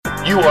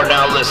You are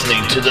now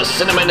listening to the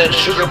Cinnamon and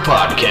Sugar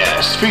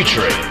Podcast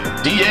featuring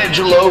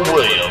D'Angelo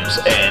Williams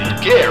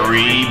and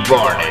Gary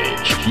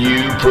Barnage.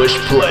 You push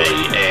play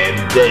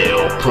and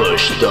they'll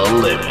push the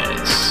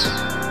limits.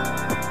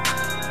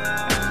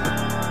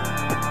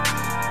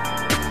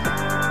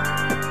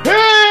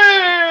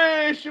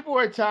 Hey, it's your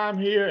boy Tom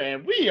here,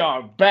 and we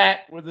are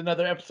back with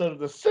another episode of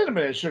the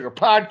Cinnamon and Sugar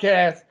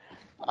Podcast.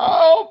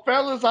 Oh,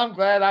 fellas, I'm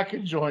glad I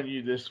could join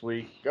you this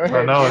week. Go ahead.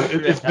 I know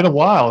it's been a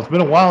while. It's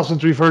been a while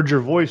since we've heard your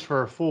voice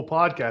for a full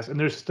podcast, and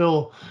there's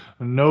still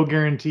no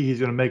guarantee he's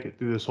going to make it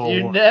through this whole.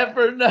 You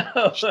never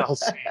know. Shall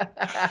see.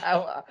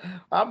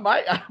 I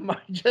might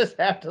just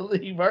have to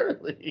leave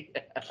early.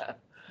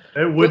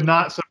 It would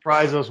not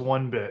surprise us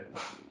one bit.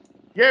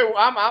 Yeah,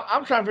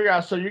 I'm trying to figure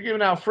out. So you're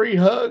giving out free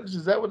hugs?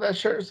 Is that what that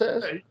shirt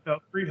says? Hey,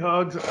 free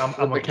hugs.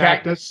 I'm a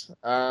cactus.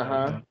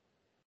 Uh-huh.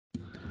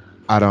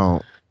 I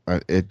don't.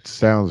 It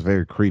sounds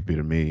very creepy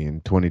to me in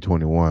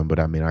 2021, but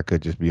I mean, I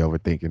could just be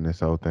overthinking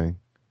this whole thing.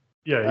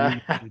 Yeah.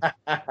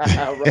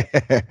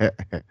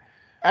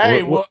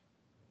 Hey, well,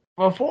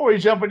 before we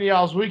jump into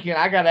y'all's weekend,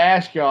 I got to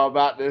ask y'all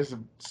about this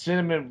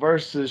cinnamon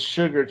versus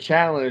sugar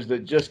challenge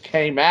that just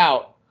came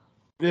out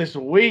this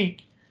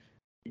week.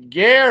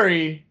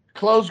 Gary,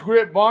 close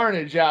grip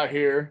Barnage out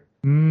here.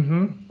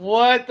 Mm-hmm.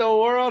 What the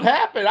world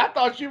happened? I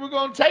thought you were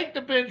going to take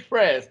the bench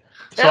press.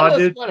 Tell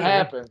us what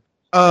happened.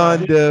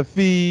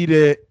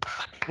 Undefeated.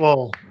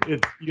 Well, you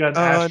got an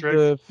asterisk.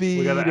 Undefeated.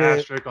 We got an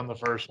asterisk on the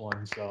first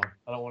one, so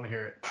I don't want to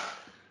hear it.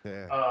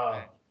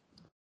 Yeah.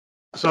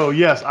 So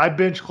yes, I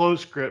bench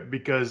close grip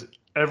because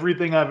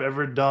everything I've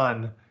ever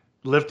done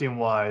lifting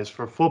wise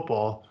for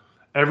football,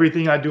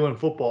 everything I do in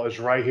football is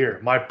right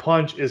here. My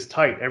punch is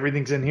tight.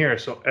 Everything's in here.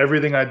 So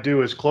everything I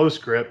do is close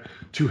grip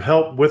to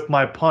help with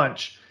my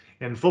punch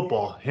in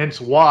football. Hence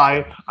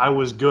why I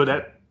was good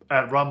at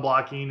run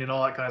blocking and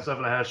all that kind of stuff,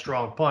 and I had a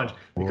strong punch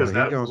because Boy,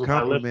 that he was gonna my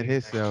compliment lifting.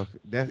 himself.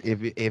 That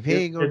if he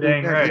ain't gonna do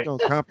dang that, right. he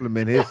gonna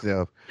compliment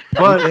himself.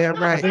 But damn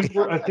right.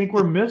 I think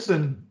we're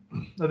missing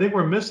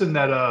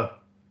that.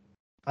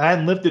 I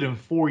hadn't lifted in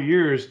 4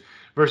 years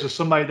versus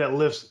somebody that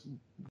lifts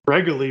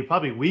regularly,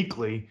 probably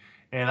weekly,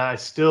 and I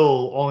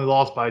still only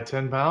lost by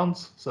 10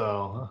 pounds.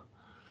 So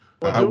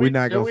we're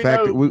not gonna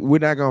factor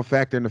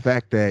in the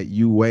fact that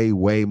you weigh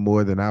way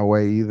more than I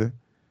weigh either.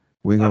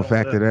 We ain't gonna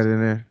factor that in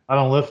there. I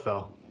don't lift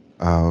though.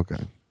 Oh, okay.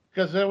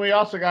 Because then we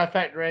also got to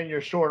factor in your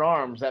short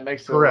arms. That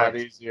makes it Correct. a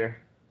lot easier.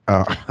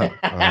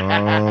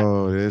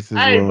 Oh, this is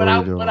Hey, what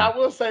we're doing. but I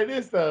will say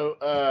this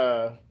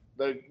though,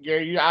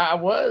 Gary, I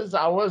was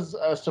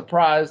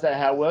surprised at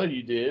how well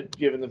you did,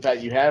 given the fact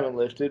you haven't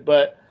lifted.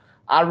 But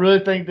I really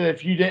think that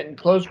if you didn't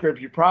close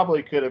grip, you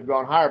probably could have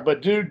gone higher.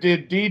 But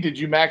did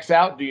you max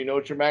out? Do you know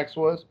what your max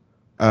was?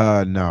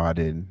 No, I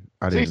didn't.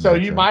 So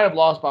you might have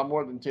lost by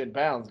more than 10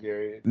 pounds,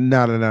 Gary.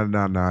 No.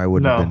 It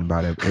wouldn't have been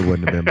about it. It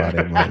wouldn't have been about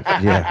that much.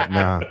 Yeah,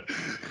 no.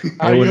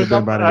 It wouldn't have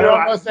been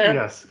about that.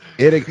 Yes.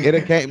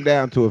 It came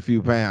down to a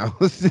few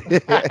pounds.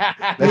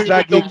 Let's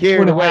not get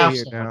carried away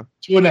here now.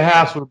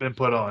 2.5 would have been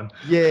put on.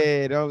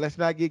 Yeah, let's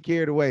not get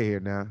carried away here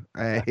now.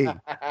 Hey,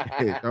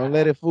 don't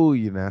let it fool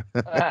you now.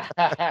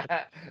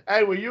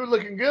 Hey, well, you were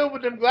looking good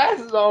with them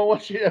glasses on.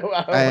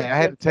 I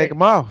had to take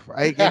them off.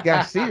 It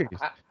got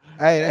serious.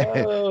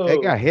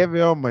 It got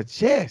heavy on my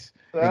chest.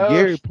 And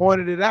Gary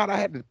pointed it out. I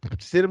had to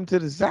sit him to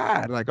the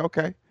side. Like,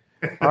 okay,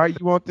 all right,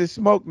 you want this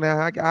smoke now?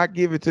 I'll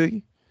give it to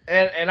you.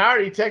 And I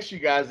already texted you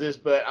guys this,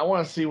 but I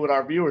want to see what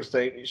our viewers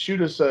think. Shoot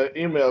us an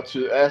email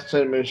to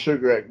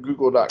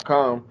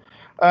askcinnamonsugar@google.com.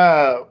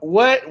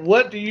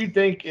 What do you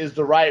think is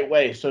the right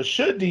way? So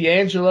should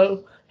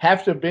D'Angelo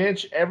have to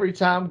bench every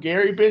time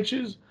Gary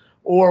benches?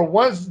 Or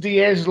once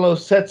D'Angelo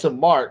sets a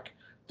mark,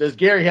 does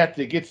Gary have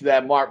to get to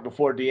that mark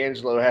before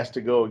D'Angelo has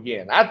to go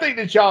again? I think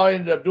that y'all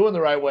ended up doing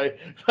the right way,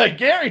 but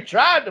Gary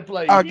tried to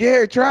play. Oh,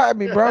 Gary tried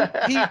me, bro.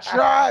 He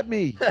tried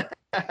me.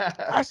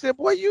 I said,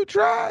 boy, you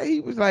try. He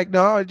was like,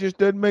 no, it just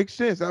doesn't make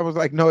sense. I was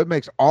like, no, it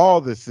makes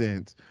all the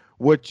sense.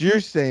 What you're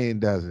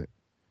saying doesn't.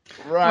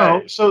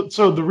 Right. No,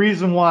 so the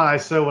reason why I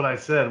said what I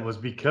said was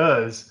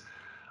because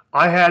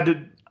I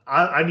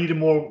needed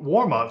more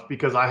warm-ups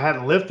because I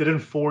hadn't lifted in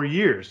 4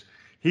 years.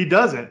 He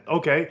doesn't.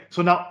 Okay.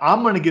 So now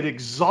I'm going to get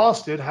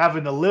exhausted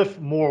having to lift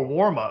more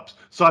warm-ups.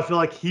 So I feel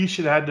like he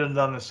should have done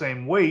the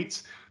same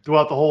weights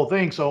throughout the whole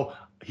thing. So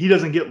he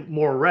doesn't get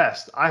more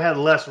rest. I had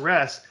less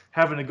rest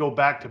having to go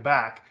back to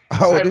back.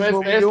 Oh, this is what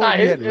we're doing.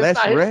 You had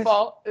less rest?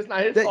 It's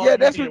not his fault. Yeah,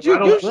 that's what you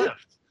should.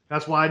 Lift.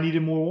 That's why I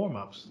needed more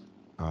warm-ups.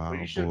 Well,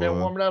 you should have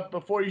been warming up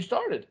before you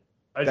started.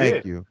 I Thank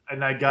did. you.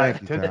 And I got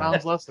Thank you, 10 Tom.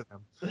 pounds less than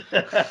him.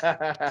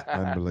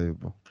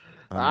 Unbelievable.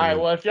 All right,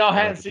 well, if y'all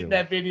hadn't seen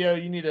that video,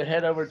 you need to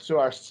head over to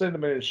our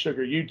Cinnamon and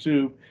Sugar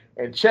YouTube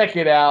and check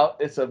it out.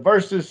 It's a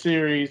versus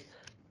series.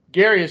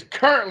 Gary is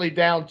currently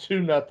down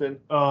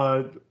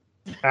 2-0.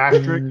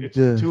 Asterisk. It's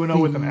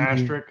 2-0 with an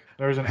asterisk.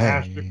 There's an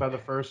asterisk by the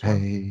first one.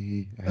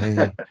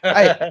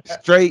 Hey,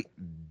 straight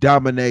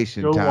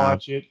domination. Go Tom.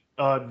 watch it.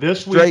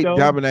 This week, Straight though,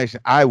 domination.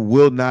 I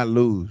will not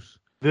lose.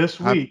 This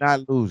week, I'm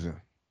not losing.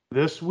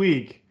 This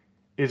week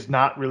is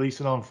not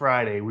releasing on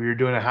Friday. We are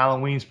doing a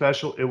Halloween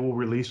special. It will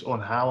release on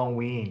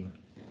Halloween.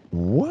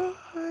 What?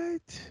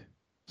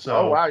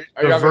 So wow.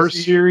 the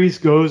verse series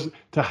goes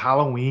to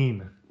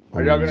Halloween.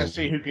 Are y'all gonna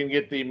see who can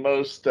get the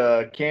most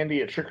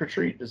candy at trick or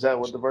treat? Is that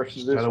what the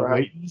verses is? Gotta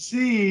wait and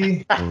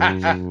see.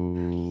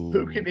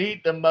 Who can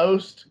eat the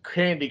most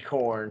candy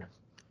corn?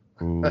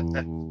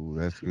 Ooh,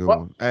 that's a good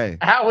one. Hey,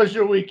 how was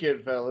your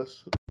weekend,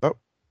 fellas? Oh,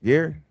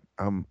 Gary,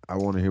 I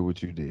want to hear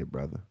what you did,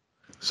 brother.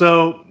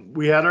 So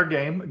we had our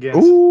game against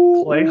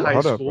Clay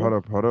High School.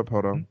 Hold up.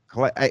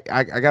 Clay,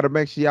 I got to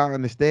make sure y'all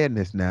understand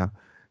this now.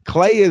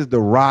 Clay is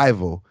the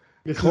rival.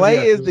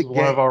 Clay is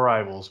one of our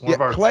rivals.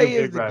 Clay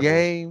is the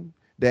game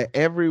that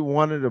every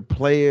one of the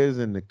players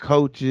and the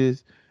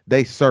coaches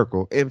they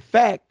circle. In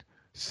fact,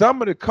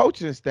 some of the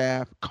coaching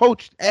staff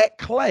coached at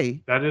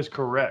Clay. That is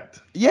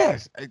correct.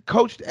 Yes,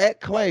 coached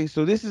at Clay.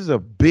 So this is a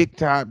big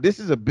time. This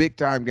is a big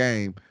time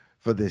game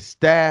for the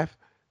staff,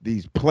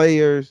 these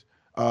players,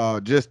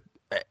 just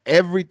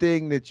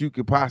everything that you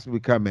could possibly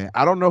come at.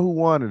 I don't know who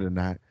won it or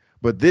not,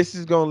 but this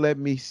is gonna let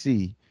me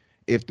see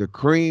if the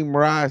cream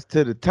rise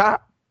to the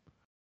top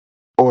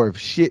or if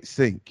shit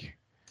sink.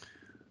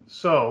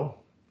 So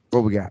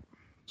what we got?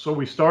 So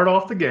we start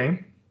off the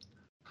game.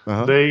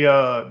 They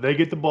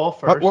get the ball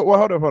first. Well,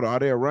 hold up. Are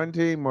they a run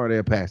team or are they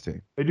a pass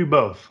team? They do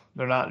both.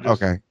 They're not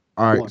just okay.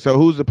 All right. So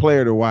who's the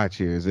player to watch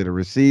here? Is it a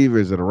receiver?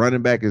 Is it a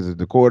running back? Is it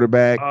the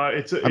quarterback?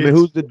 Who's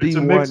the D1? It's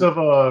a mix of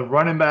a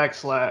running back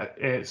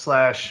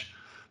slash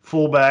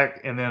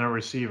fullback and then a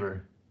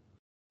receiver.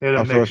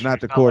 So it's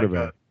not the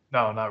quarterback.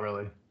 No, not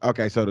really.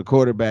 Okay, so the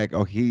quarterback.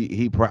 Oh,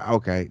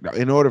 okay.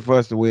 In order for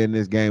us to win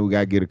this game, we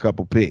got to get a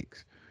couple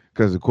picks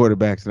because the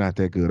quarterback's not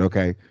that good.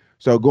 Okay.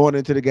 So going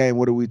into the game,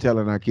 what are we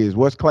telling our kids?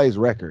 What's Clay's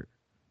record?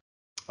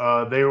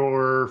 They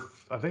were,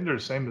 I think they're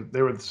the same.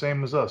 They were the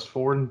same as us,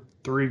 4-3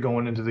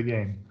 going into the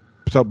game.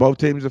 So both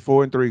teams are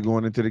 4-3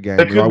 going into the game.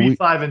 It could be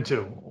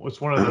 5-2. It's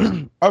one of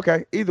those.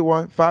 Okay, either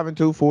one, 5-2,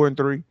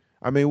 4-3.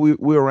 I mean,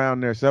 we're around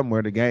there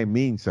somewhere. The game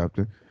means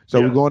something. So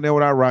we're going there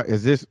with our right.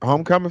 Is this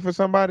homecoming for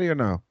somebody or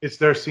no? It's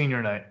their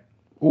senior night.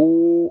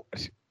 Ooh,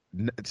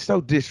 it's so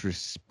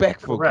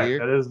disrespectful. Correct.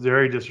 Kid. That is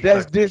very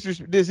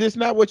disrespectful. Is this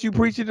not what you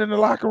preaching in the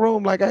locker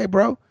room? Like, hey,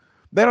 bro,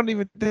 they don't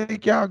even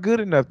think y'all good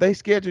enough. They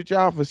scheduled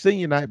y'all for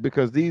senior night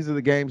because these are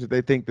the games that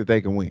they think that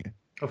they can win.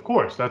 Of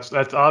course, that's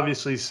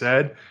obviously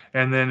said,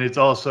 and then it's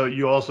also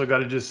you also got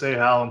to just say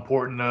how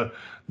important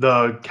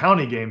the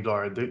county games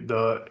are,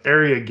 the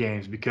area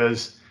games,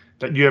 because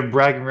that you have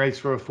bragging rights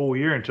for a full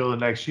year until the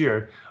next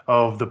year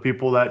of the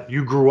people that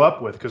you grew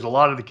up with, because a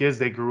lot of the kids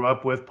they grew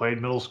up with,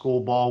 played middle school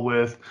ball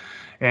with,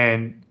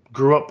 and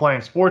grew up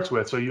playing sports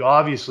with. So you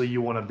obviously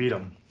want to beat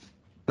them.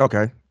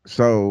 Okay.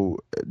 So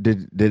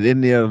did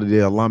any of the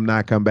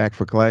alumni come back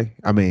for Clay?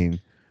 I mean,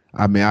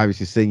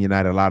 obviously senior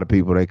night, a lot of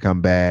people they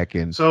come back,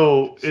 and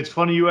so it's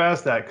funny you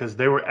asked that because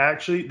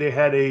they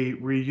had a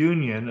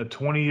reunion, a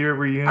 20-year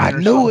reunion. I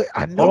knew it.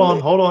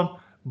 Hold on.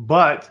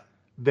 But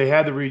they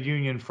had the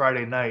reunion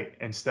Friday night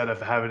instead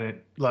of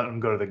letting them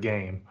go to the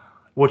game,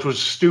 which was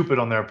stupid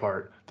on their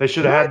part. They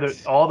should have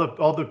had all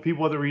the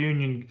people at the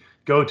reunion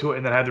go to it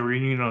and then had the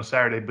reunion on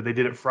Saturday, but they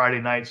did it Friday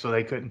night, so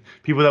they couldn't.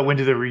 People that went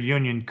to the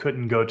reunion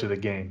couldn't go to the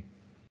game.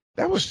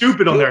 That was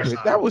stupid on their side.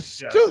 That was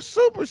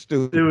super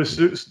stupid. It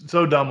was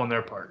so dumb on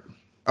their part.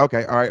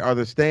 Okay, all right. Are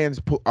the stands?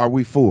 Are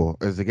we full?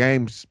 Is the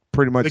game's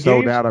pretty much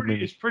sold out?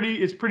 It's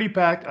pretty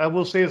packed. I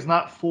will say it's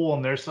not full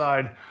on their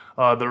side.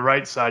 The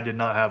right side did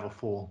not have a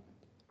full.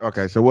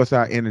 Okay, so what's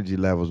our energy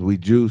levels? We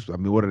juice. I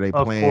mean, what are they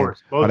playing? Of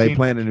course. Are they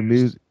playing in the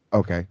music?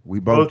 Okay, we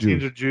both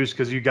teams are juiced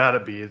because you got to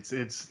be.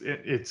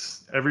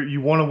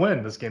 You want to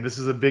win this game. This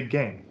is a big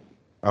game.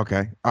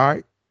 Okay, all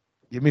right.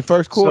 Give me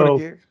first quarter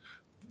here.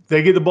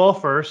 They get the ball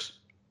first.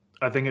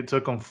 I think it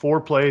took them 4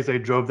 plays. They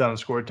drove down and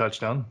scored a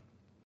touchdown.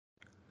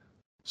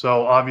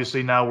 So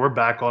obviously now we're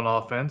back on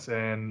offense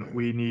and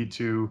we need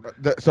to.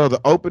 So the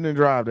opening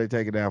drive, they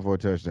take it down for a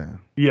touchdown.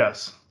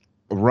 Yes.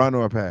 A run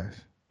or a pass?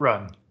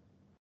 Run.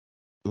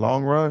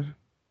 Long run?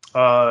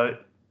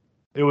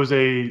 It was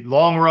a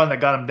long run that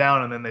got them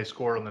down, and then they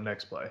scored on the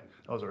next play.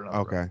 That was another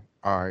okay. run.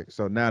 All right.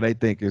 So now they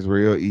think it's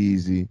real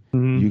easy.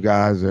 Mm-hmm. You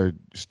guys are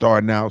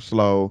starting out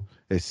slow.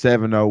 It's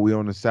 7-0. We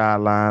on the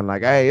sideline.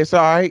 Like, hey, it's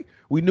all right.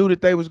 We knew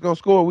that they was going to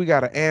score. We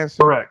got to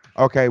answer. Correct.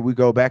 Okay, we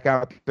go back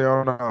out there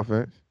on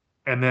offense.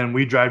 And then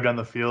we drive down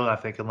the field, I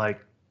think, in like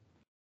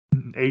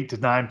 8 to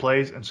 9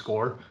 plays and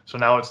score. So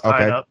now it's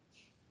tied up.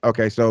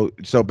 Okay, so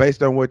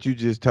based on what you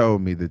just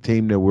told me, the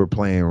team that we're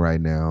playing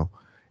right now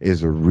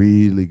is a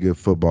really good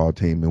football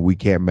team, and we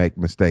can't make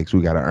mistakes.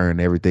 We got to earn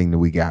everything that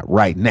we got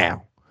right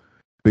now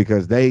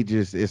because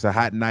it's a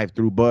hot knife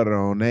through butter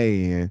on their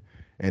end,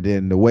 and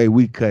then the way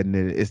we cutting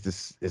it,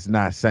 it's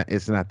not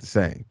the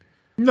same.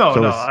 No,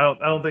 I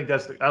don't think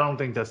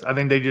that's. I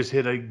think they just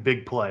hit a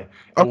big play.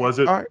 It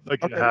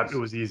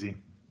was easy.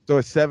 So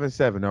it's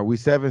 7-7. Are we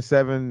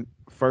 7-7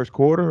 first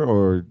quarter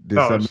or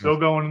it's still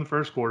going in the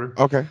first quarter?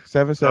 Okay,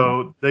 7-7.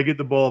 So they get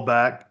the ball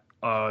back.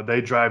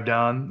 They drive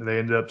down. They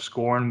ended up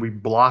scoring. We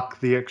block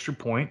the extra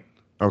point.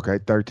 Okay,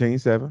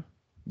 13-7.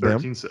 Them.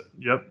 13.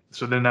 Yep.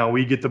 So then now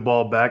we get the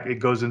ball back. It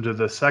goes into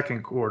the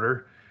second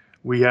quarter.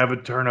 We have a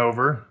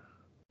turnover.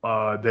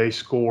 They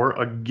score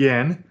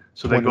again.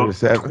 So they 20 go to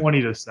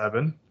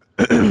 7.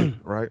 20-7.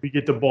 Right. We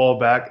get the ball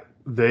back.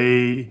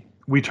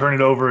 We turn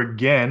it over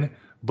again,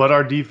 but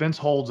our defense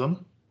holds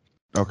them.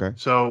 Okay.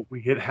 So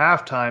we hit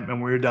halftime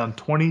and we're down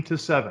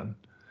 20-7.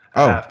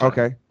 Oh, halftime.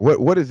 okay.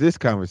 What is this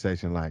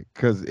conversation like?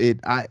 Because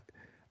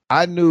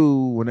I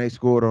knew when they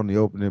scored on the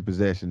opening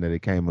possession that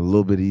it came a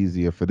little bit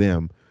easier for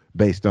them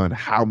based on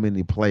how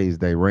many plays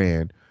they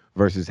ran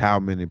versus how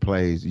many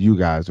plays you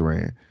guys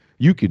ran.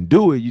 You can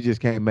do it, you just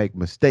can't make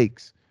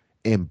mistakes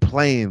in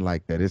playing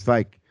like that. It's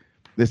like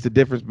it's the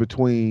difference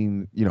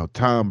between,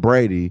 Tom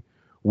Brady,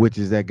 which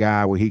is that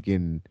guy where he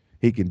can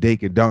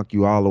dink and dunk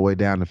you all the way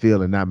down the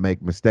field and not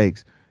make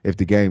mistakes if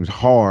the game's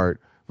hard,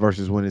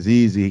 versus when it's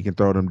easy, he can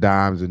throw them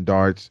dimes and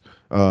darts,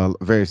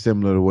 very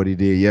similar to what he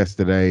did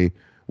yesterday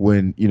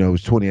when, it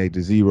was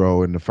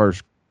 28-0 in the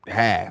first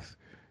half,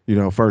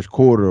 first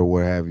quarter or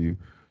what have you.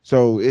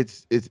 So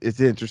it's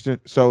interesting.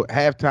 So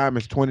halftime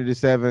is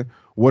 20-7.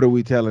 What are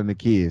we telling the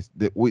kids?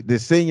 The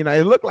senior night,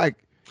 it looked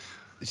like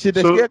shit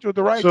they scheduled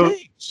the right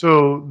team.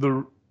 So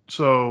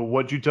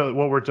what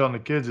we're telling the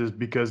kids is,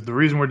 because the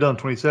reason we're done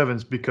 27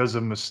 is because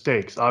of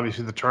mistakes,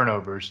 obviously the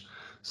turnovers,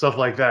 stuff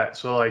like that.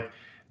 So like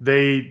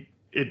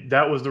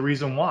that was the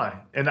reason why.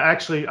 And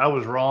actually I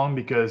was wrong,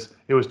 because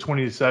it was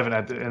 20-7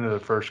 at the end of the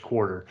first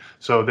quarter.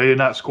 So they did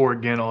not score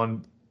again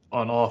on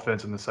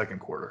offense in the second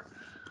quarter.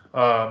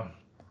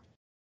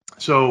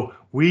 So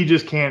we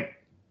just can't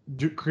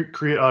do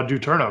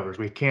turnovers.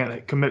 We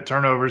can't commit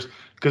turnovers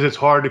because it's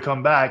hard to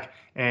come back,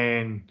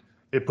 and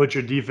it puts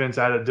your defense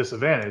at a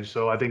disadvantage.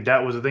 So I think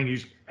that was the thing.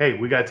 Hey,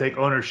 we got to take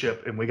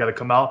ownership and we got to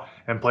come out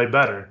and play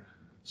better.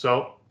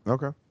 So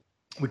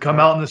we come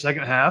out in the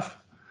second half.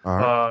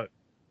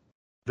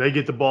 They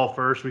get the ball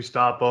first. We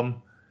stop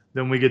them.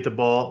 Then we get the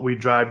ball. We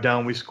drive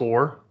down. We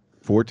score.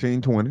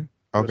 14-20.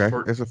 Okay,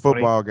 it's a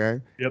football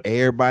game. Yep.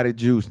 Everybody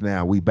juice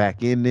now. We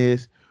back in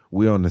this.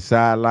 We on the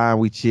sideline.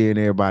 We cheering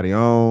everybody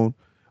on.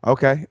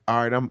 Okay,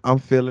 all right. I'm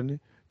feeling it.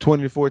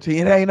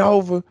 20-14. It ain't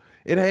over.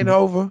 It ain't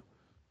over.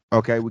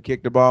 Okay, we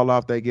kick the ball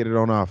off. They get it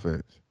on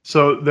offense.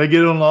 So they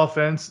get it on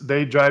offense.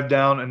 They drive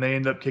down and they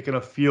end up kicking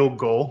a field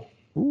goal.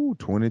 Ooh,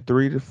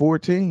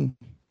 23-14.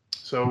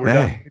 So we're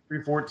down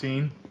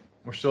 23-14.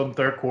 We're still in the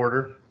third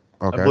quarter.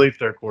 Okay. I believe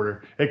third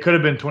quarter. It could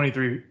have been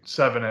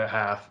 23-7 at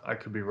half. I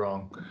could be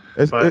wrong.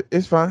 It's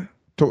fine.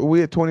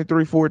 We at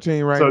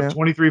 23-14 right now. So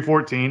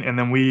 23-14, and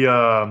then we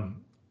our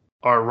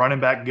running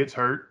back gets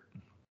hurt.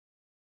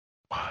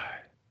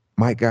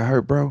 Mike got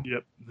hurt, bro?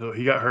 Yep. So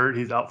he got hurt.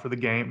 He's out for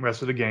the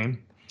rest of the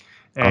game.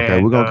 And,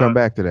 okay, we're gonna come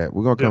back to that.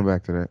 Come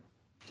back to that.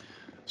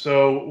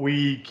 So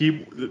we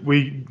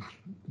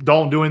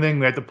don't do anything.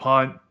 We have to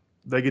punt.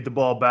 They get the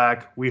ball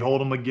back. We hold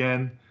them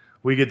again.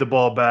 We get the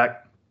ball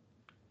back.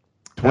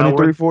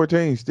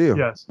 23-14 still.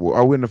 Yes.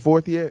 Are we in the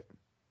fourth yet?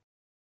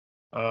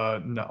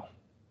 No.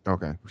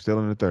 Okay, we're still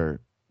in the third.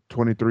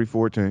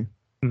 23-14.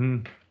 Mm-hmm.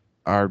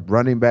 Our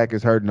running back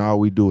is hurt, and all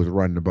we do is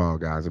run the ball,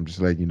 guys. I'm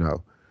just letting you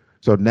know.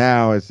 So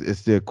now it's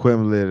the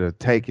equivalent of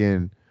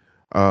taking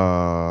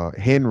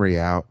Henry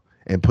out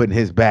and putting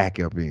his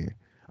backup in.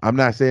 I'm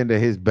not saying that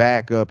his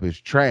backup is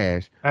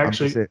trash.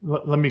 Actually,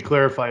 let me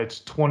clarify.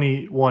 It's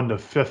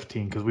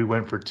 21-15 because we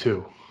went for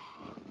 2.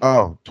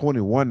 Oh,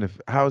 21.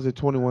 How is it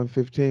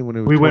 21-15 when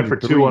it was? We went for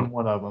 2 on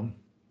one of them.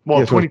 Well,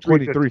 yeah, so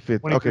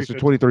 23-15. Okay, so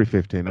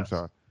 23-15. Yes. I'm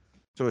sorry.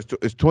 So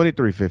it's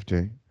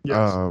 23-15.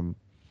 Yes.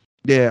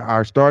 Yeah,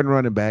 our starting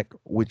running back,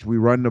 which we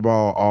run the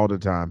ball all the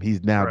time,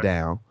 he's now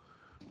down.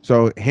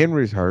 So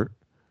Henry's hurt.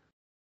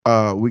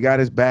 We got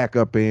his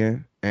backup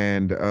in,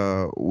 and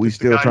we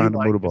still trying to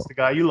move the ball. It's the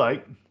guy you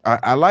like.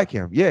 I like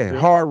him. Yeah,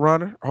 hard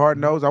runner, hard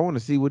nose. I want to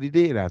see what he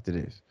did after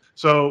this.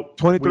 So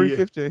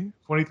 23-15.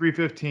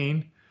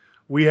 23-15.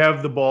 We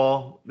have the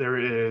ball. There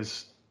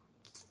is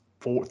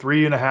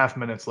 3.5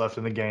 minutes left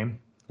in the game.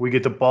 We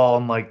get the ball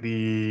in like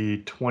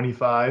the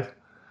 25.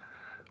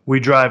 We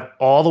drive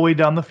all the way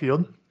down the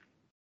field.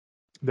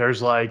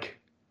 There's like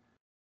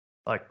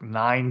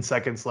 9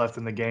 seconds left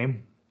in the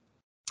game.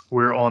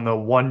 We're on the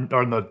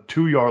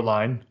 2-yard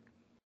line,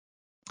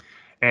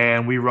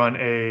 and we run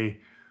a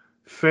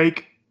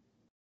fake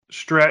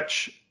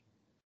stretch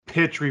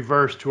pitch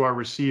reverse to our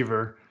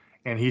receiver,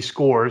 and he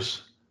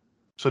scores.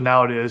 So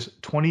now it is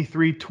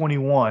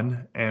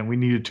 23-21, and we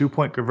need a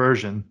 2-point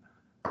conversion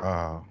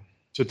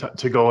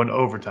to go in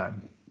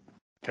overtime.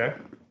 Okay.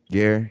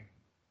 Yeah.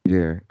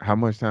 How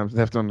much time's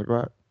left on the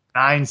clock?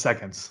 9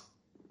 seconds.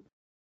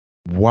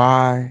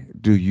 Why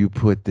do you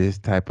put this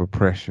type of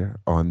pressure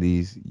on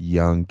these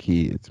young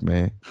kids,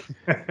 man?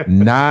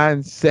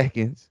 9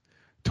 seconds,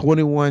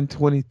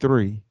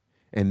 21-23,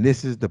 and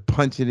this is the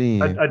punch it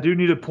in. I do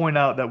need to point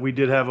out that we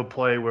did have a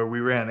play where we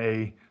ran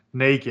a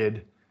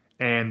naked,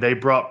 and they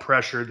brought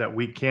pressure that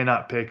we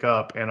cannot pick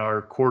up, and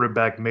our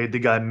quarterback made the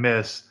guy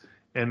miss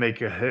and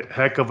make a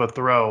heck of a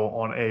throw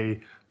on a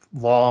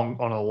long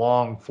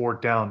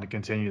 4th down to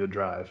continue the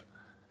drive.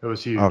 It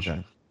was huge.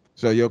 Okay.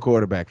 So your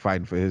quarterback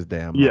fighting for his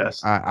damn life.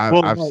 Yes.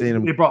 I've seen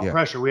him. It brought Yeah.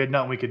 pressure. We had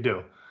nothing we could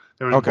do.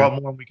 There was Okay. brought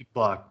more than we could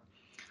block.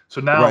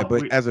 So now, Right,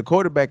 but as a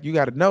quarterback, you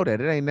got to know that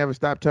it ain't never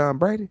stopped Tom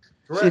Brady.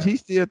 correct. Shit, he's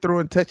still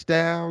throwing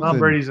touchdowns. Tom and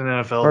Brady's in the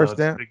NFL. Though. first It's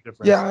a down. big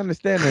difference. Yeah, I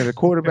understand that. A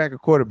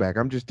quarterback.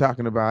 I'm just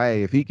talking about,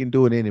 hey, if he can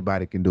do it,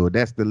 anybody can do it.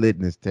 That's the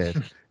litmus test.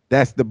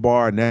 That's the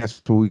bar, and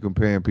that's what we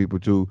comparing people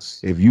to.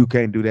 If you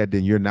can't do that,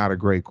 then you're not a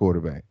great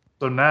quarterback.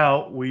 So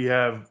now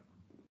we're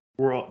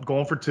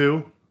going for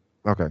 2.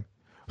 Okay.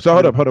 So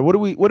hold up. What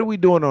are we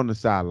doing on the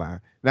sideline?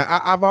 Now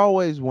I've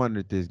always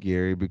wondered this,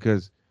 Gary,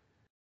 because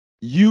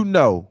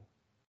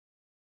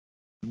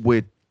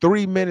with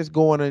 3 minutes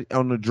going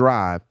on the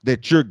drive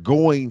that you're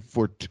going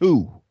for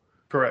 2.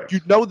 Correct. You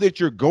know that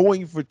you're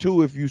going for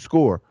 2 if you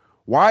score.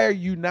 Why are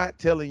you not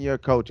telling your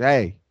coach,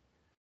 hey,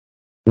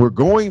 we're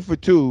going for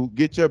 2,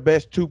 get your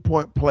best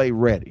 2-point play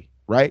ready,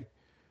 right?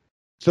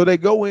 So they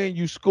go in,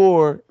 you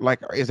score. Like,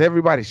 is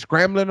everybody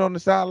scrambling on the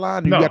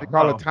sideline? You got to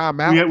call a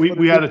timeout.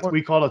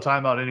 We called a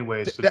timeout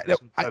anyways.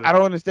 I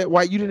don't understand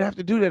why you didn't have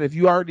to do that if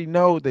you already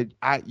know that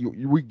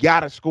we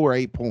got to score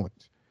 8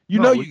 points. You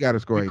got to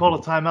score 8 points. We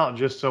called a timeout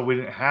just so we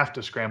didn't have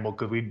to scramble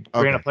because we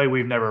ran a play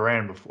we've never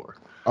ran before.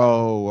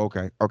 Oh,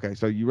 okay.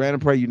 So you ran a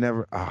play you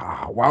never.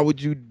 Why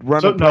would you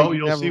run a play? No,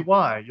 you'll see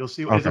why. You'll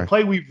see. Okay. It's a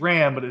play we've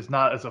ran, but it's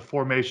not. It's a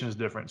formation is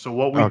different. So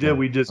what we did,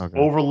 we just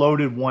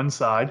overloaded one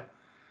side.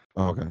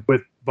 Okay.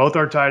 With both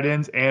our tight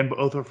ends and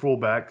both our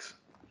fullbacks,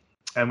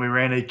 and we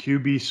ran a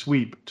QB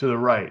sweep to the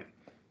right.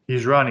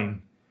 He's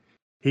running.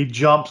 He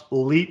jumps,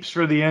 leaps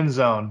for the end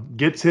zone,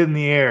 gets hit in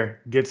the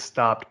air, gets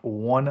stopped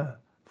 1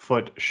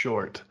 foot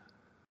short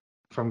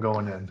from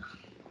going in.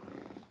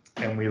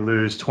 And we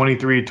lose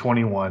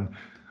 23-21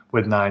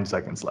 with 9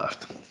 seconds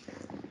left.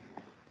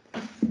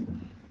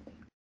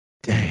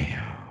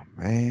 Damn,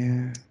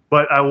 man.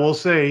 But I will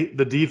say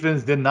the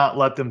defense did not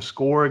let them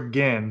score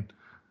again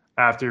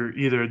after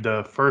either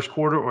the first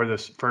quarter or the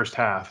first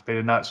half. They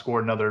did not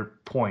score another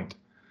point.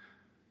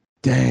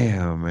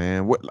 Damn,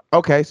 man.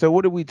 Okay, so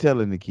what are we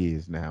telling the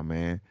kids now,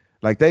 man?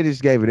 Like, they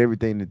just gave it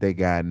everything that they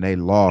got and they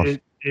lost.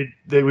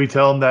 We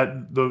tell them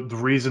that the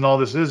reason all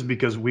this is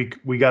because we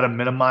got to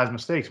minimize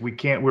mistakes.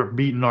 We're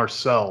beating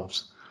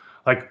ourselves.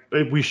 Like,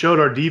 if we showed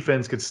our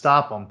defense could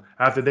stop them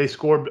after they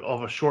scored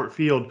off a short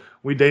field,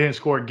 they didn't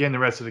score again the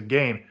rest of the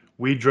game.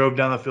 We drove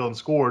down the field and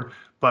scored,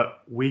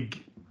 but we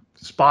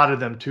spotted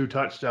them 2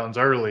 touchdowns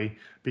early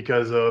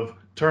because of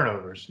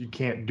turnovers. You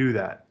can't do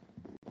that.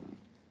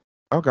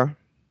 Okay.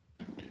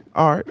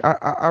 All right.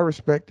 I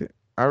respect it.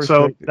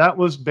 That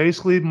was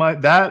basically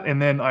that.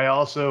 And then I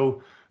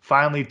also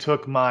finally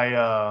took my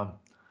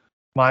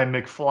my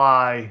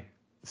McFly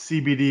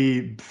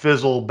CBD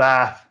fizzle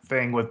bath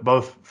thing with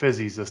both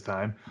fizzies this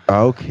time.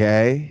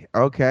 Okay.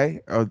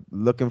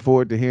 Looking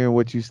forward to hearing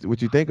what you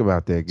think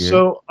about that, Gary.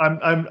 So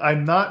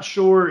I'm not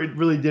sure it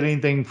really did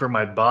anything for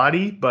my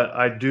body, but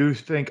I do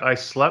think I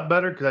slept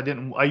better because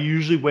I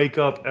usually wake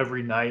up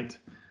every night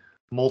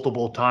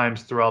multiple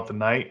times throughout the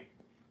night,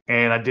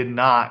 and I did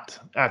not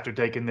after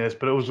taking this,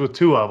 but it was with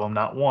 2 of them,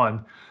 not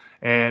 1.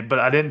 But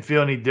I didn't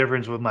feel any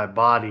difference with my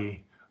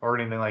body or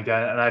anything like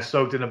that. And I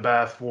soaked in a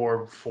bath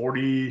for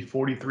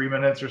 43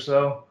 minutes or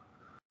so.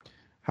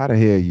 How the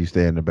hell you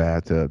stay in the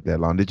bathtub that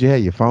long? Did you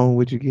have your phone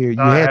with you, Gary?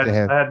 I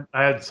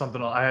had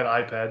something. I had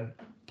iPad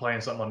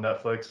playing something on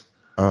Netflix.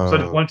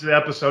 So once the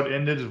episode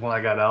ended is when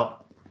I got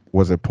out.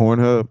 Was it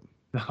Pornhub?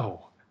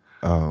 No.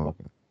 Oh,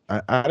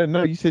 I didn't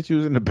know you said you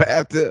was in the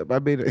bathtub. I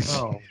mean,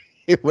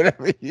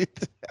 whatever you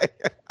say.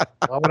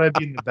 Why would I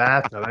be in the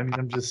bathtub? I mean,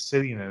 I'm just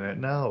sitting in it.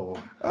 No.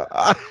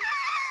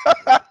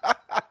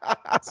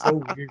 It's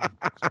so weird.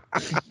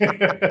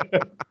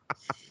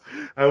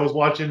 I was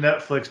watching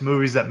Netflix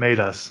movies that made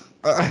us.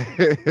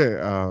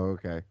 Oh,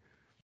 okay.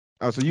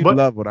 Oh, so you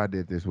love what I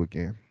did this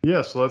weekend.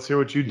 Yeah, so let's hear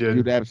what you did.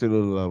 You'd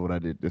absolutely love what I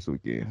did this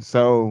weekend.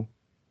 So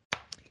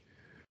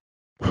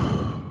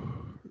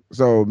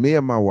me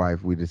and my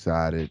wife, we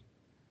decided,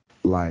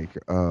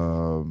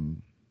 well,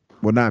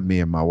 not me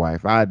and my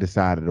wife. I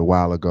decided a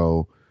while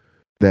ago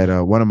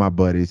that one of my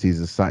buddies, he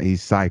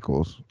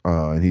cycles,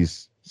 and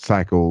he's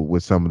cycled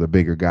with some of the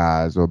bigger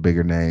guys or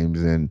bigger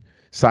names in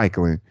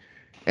cycling.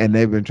 And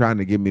they've been trying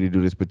to get me to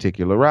do this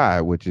particular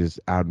ride, which is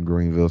out in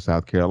Greenville,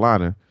 South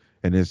Carolina.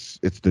 And it's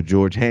the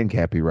George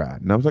Hancappy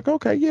ride. And I was like,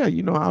 okay, yeah,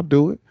 I'll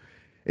do it.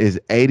 It's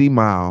 80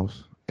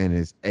 miles and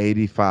it's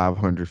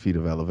 8,500 feet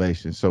of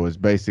elevation. So it's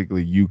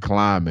basically you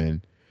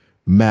climbing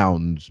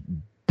mountains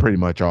pretty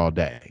much all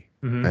day.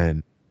 Mm-hmm.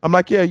 And I'm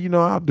like, yeah,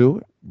 I'll do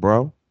it,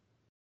 bro.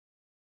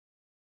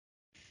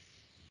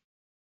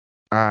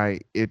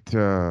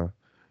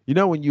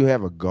 When you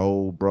have a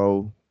goal,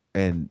 bro,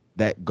 and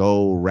that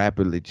goal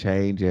rapidly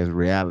change as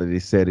reality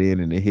set in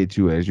and it hits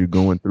you as you're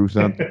going through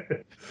something.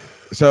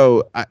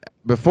 So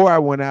before I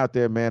went out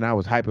there, man, I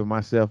was hyping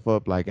myself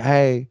up like,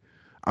 hey,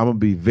 I'm going to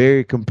be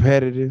very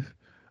competitive.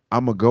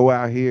 I'm going to go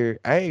out here.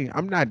 Hey,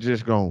 I'm not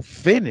just going to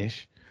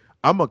finish.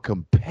 I'm going to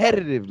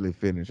competitively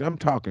finish. I'm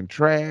talking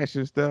trash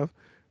and stuff,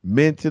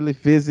 mentally,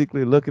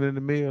 physically, looking in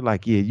the mirror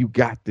like, yeah, you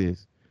got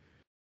this.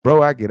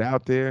 Bro, I get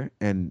out there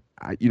and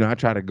I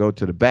try to go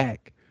to the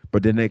back,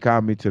 but then they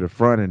called me to the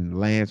front, and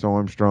Lance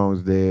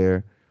Armstrong's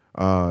there,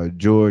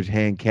 George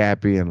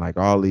Hancappy, and like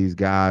all these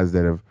guys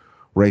that have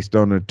raced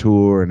on the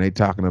tour, and they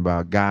talking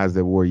about guys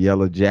that wore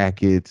yellow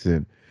jackets,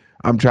 and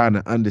I'm trying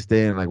to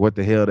understand like what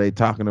the hell they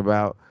talking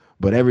about,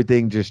 but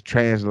everything just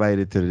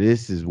translated to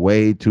this is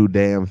way too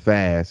damn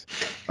fast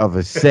of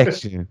a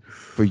section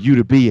for you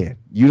to be in.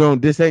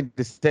 This ain't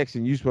the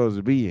section you supposed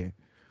to be in.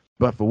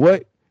 But for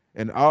what?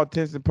 And all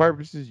intents and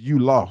purposes, you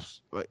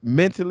lost. Like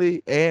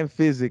mentally and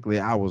physically,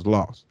 I was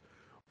lost.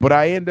 But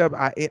I ended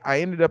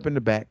up in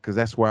the back because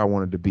that's where I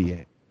wanted to be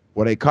at.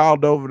 Well, they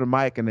called over the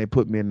mic and they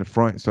put me in the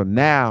front. So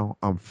now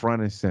I'm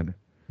front and center.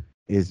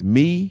 It's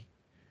me,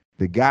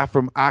 the guy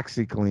from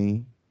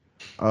OxyClean,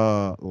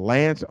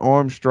 Lance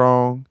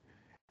Armstrong,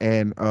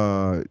 and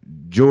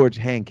George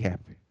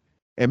Hancappy,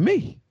 and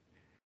me.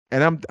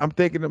 And I'm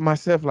thinking to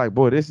myself, like,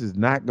 boy, this is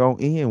not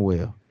gonna end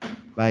well.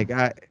 Like,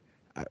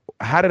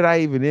 how did I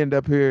even end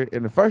up here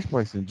in the first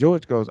place? And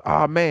George goes,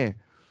 oh man,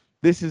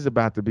 this is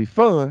about to be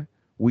fun.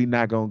 We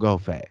not gonna go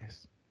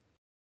fast.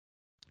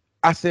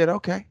 I said,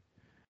 okay.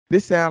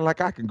 This sounds like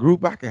I can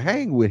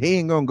hang with. He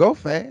ain't gonna go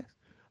fast.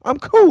 I'm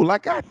cool. I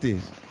got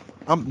this.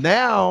 I'm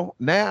now,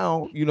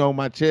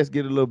 my chest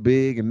get a little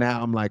big, and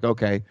now I'm like,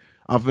 okay,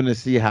 I'm finna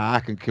see how I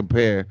can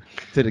compare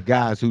to the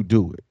guys who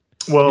do it.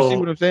 Well, you see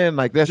what I'm saying?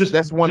 Like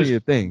that's one of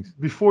your things.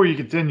 Before you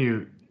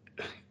continue,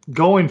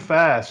 going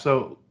fast.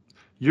 So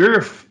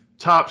your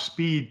top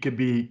speed could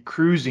be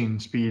cruising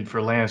speed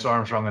for Lance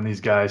Armstrong and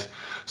these guys.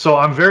 So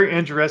I'm very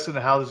interested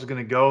in how this is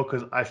going to go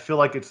because I feel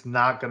like it's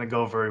not going to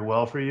go very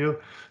well for you.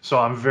 So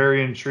I'm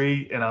very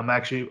intrigued, and I'm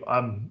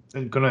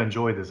going to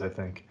enjoy this, I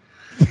think.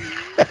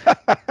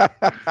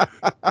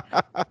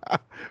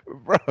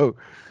 Bro,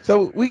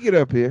 so we get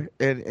up here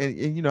and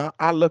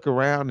I look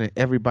around and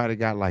everybody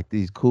got like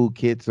these cool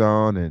kits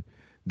on and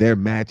they're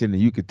matching,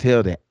 and you could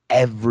tell that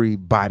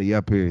everybody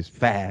up here is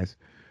fast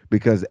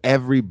because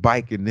every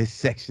bike in this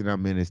section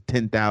I'm in is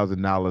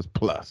 $10,000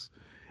 plus,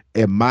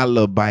 and my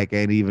little bike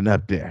ain't even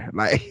up there.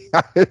 Like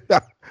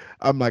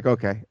I'm like,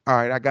 okay, all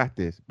right, I got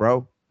this,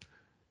 bro.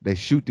 They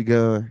shoot the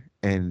gun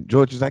and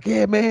George was like,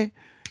 yeah, man,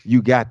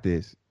 you got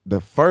this.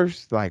 The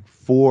first like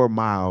 4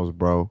 miles,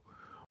 bro,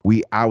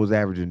 I was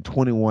averaging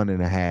 21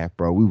 and a half,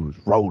 bro. We was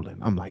rolling.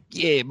 I'm like,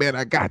 yeah, man,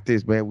 I got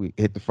this, man. We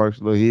hit the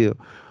first little hill.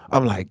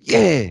 I'm like,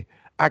 yeah,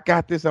 I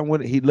got this.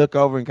 He look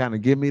over and kind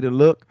of give me the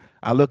look.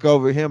 I look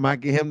over at him. I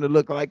get him to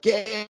look like,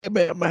 yeah,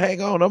 man, I'm going to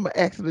hang on. I'm going to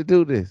actually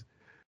do this.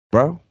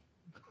 Bro,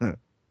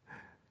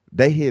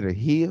 they hit a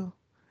hill,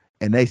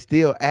 and they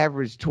still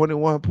average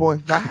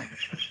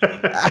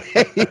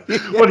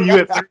 21.5. What are you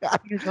at 13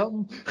 or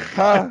something?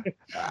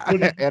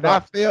 And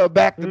I fell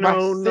back to my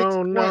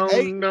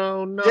 6.8.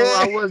 No,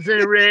 I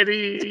wasn't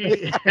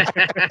ready.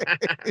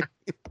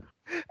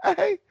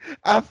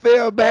 I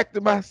fell back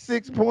to my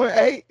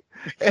 6.8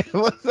 and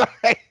was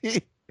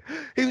like,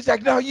 he was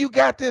like, no, you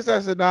got this.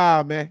 I said,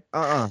 nah, man,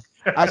 I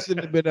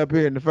shouldn't have been up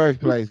here in the first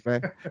place,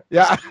 man.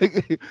 Yeah,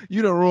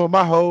 you done ruined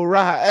my whole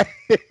ride.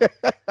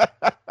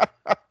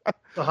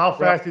 So how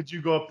fast did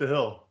you go up the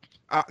hill?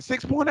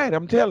 6.8,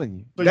 I'm telling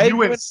you. So you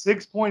went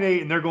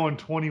 6.8 and they're going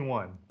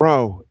 21.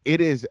 Bro, it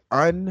is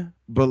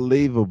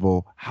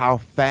unbelievable how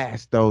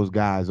fast those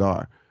guys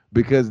are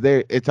because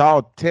it's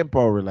all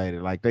tempo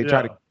related. Like they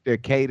try to their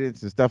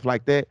cadence and stuff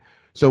like that.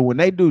 So when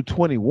they do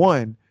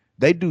 21,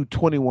 they do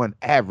 21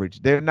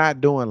 average. They're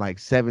not doing like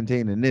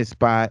 17 in this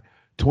spot,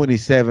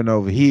 27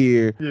 over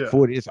here,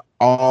 40. It's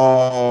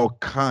all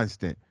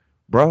constant,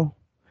 bro.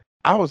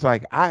 I was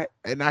like, I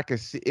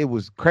could see it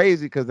was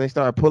crazy because they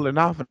started pulling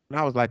off, and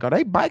I was like, are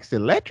they bikes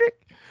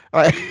electric?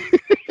 Like,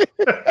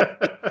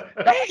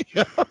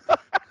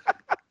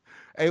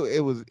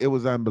 it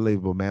was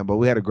unbelievable, man. But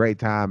we had a great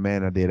time,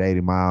 man. I did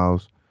 80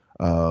 miles,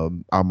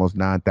 almost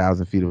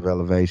 9,000 feet of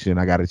elevation.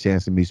 I got a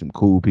chance to meet some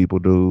cool people,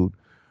 dude.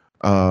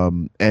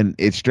 And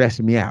it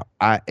stressed me out.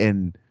 I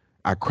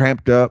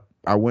cramped up.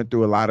 I went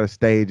through a lot of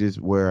stages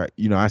where,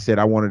 I said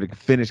I wanted to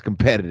finish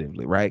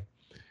competitively, right?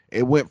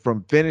 It went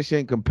from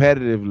finishing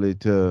competitively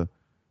to,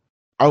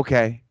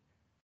 okay,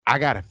 I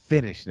gotta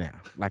finish now.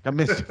 Like I'm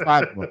in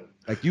survival.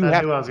 Like I knew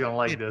I was gonna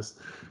like this.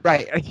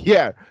 Right.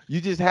 Yeah. You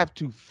just have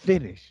to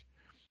finish.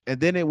 And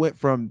then it went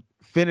from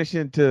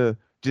finishing to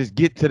just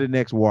get to the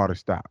next water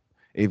stop.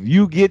 If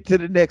you get to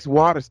the next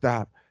water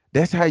stop,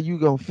 that's how you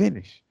gonna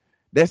finish.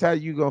 That's how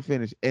you gonna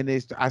finish. And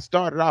I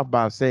started off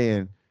by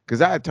saying,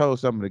 because I had told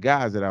some of the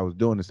guys that I was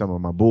doing to some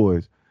of my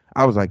boys,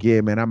 I was like,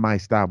 yeah, man, I might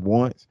stop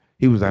once.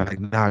 He was like,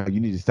 nah, you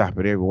need to stop at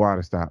every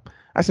water stop.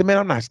 I said, man,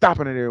 I'm not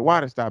stopping at every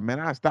water stop, man.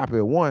 I stop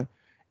at one.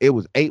 It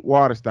was 8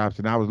 water stops,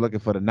 and I was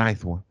looking for the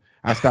 9th one.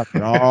 I stopped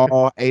at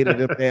all 8 of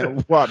them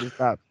damn water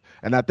stops.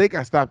 And I think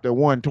I stopped at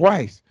one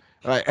twice.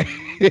 Like,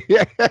 you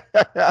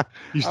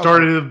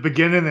started at the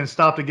beginning and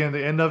stopped again at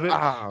the end of it?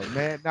 Oh,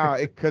 man, no,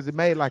 because it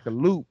made like a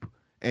loop.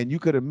 And you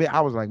could admit,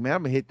 I was like, man,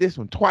 I'm going to hit this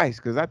one twice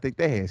because I think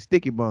they had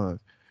sticky buns.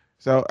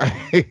 So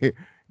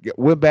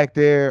went back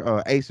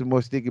there, ate some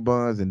more sticky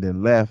buns, and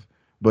then left.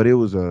 But it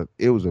was a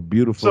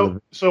beautiful.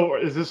 So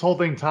is this whole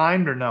thing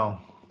timed or no?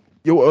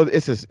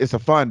 It's a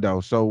fun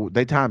though. So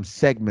they time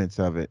segments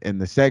of it,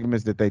 and the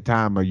segments that they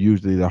time are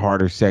usually the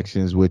harder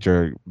sections, which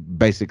are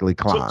basically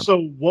So, climb. so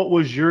what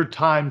was your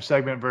time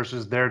segment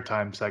versus their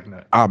time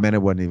segment? Oh man,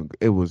 it wasn't even.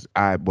 It was.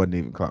 I wasn't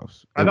even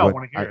close. I It don't wasn't.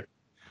 want to hear it.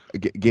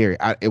 Gary,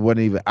 it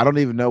wasn't even. I don't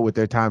even know what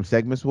their time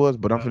segments was,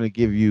 but I'm Uh, gonna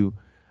give you.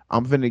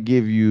 I'm gonna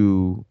give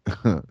you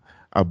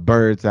a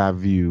bird's eye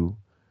view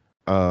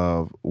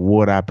of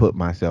what I put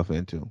myself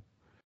into.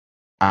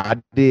 I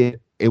did.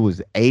 It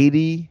was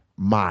 80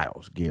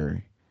 miles,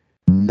 Gary.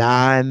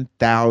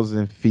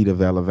 9,000 feet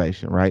of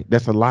elevation. Right.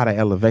 That's a lot of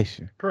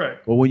elevation.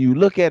 correct. But when you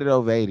look at it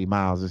over 80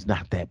 miles, it's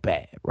not that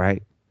bad,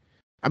 right?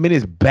 I mean,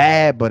 it's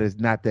bad, but it's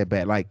not that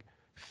bad. Like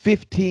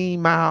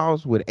 15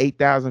 miles with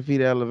 8,000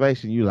 feet of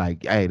elevation, you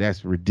like, hey,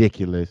 that's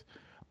ridiculous.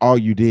 All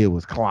you did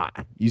was climb.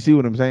 You see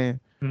what I'm saying?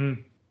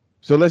 Mhm.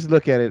 So let's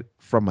look at it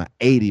from a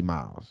 80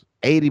 miles.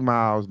 80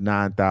 miles,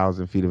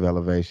 9,000 feet of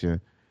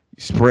elevation,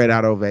 spread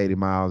out over 80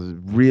 miles is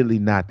really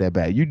not that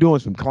bad. You're doing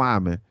some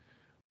climbing,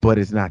 but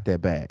it's not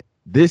that bad.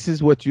 This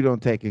is what you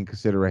don't take in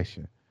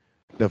consideration.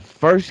 The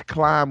first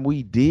climb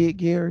we did,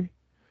 Gary,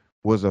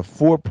 was a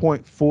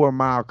 4.4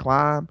 mile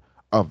climb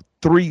of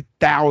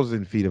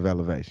 3,000 feet of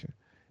elevation.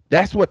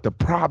 That's what the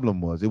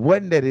problem was. It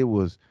wasn't that it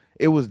was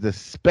the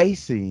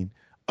spacing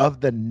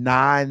of the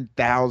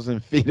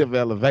 9,000 feet of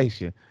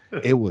elevation.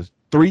 It was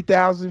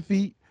 3,000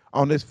 feet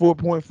on this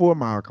 4.4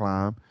 mile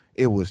climb.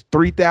 It was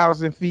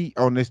 3,000 feet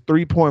on this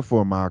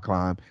 3.4 mile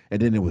climb.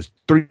 And then it was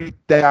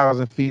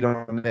 3,000 feet on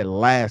that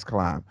last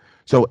climb.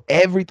 So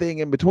everything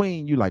in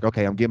between, you like,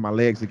 okay, I'm getting my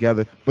legs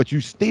together, but you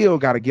still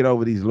got to get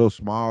over these little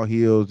small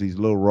hills, these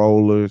little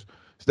rollers,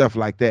 stuff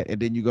like that. And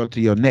then you go to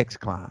your next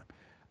climb.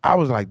 I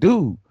was like,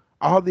 dude,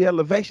 all the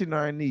elevation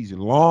are in these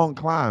long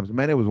climbs.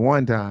 Man, it was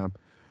one time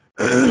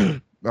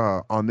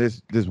on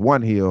this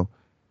one hill,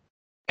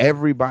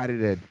 everybody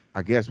that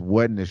I guess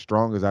wasn't as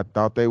strong as I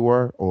thought they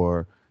were,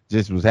 or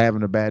just was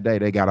having a bad day,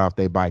 they got off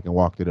their bike and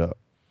walked it up.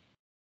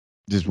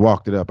 Just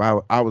walked it up.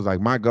 I was like,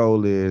 my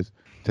goal is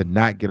to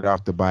not get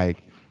off the bike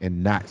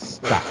and not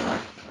stop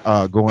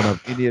going up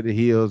any of the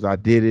hills. I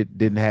did it,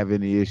 didn't have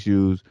any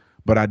issues,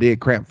 but I did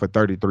cramp for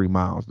 33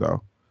 miles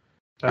though.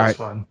 That's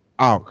fun.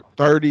 Oh,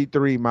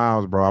 33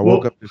 miles, bro. I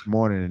woke Well, up this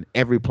morning and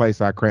every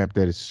place I cramped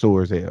at is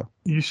sore as hell.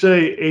 you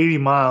say 80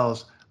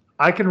 miles.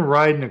 I can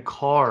ride in a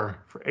car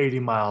for 80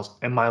 miles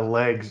and my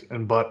legs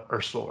and butt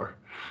are sore,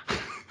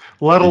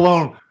 let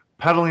alone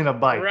pedaling a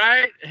bike.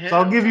 Right. So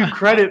I'll give you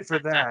credit for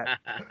that.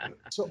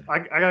 So I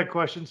got a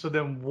question. So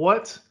then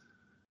what?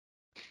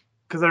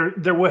 Because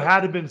there would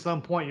had to been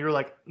some point you're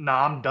like,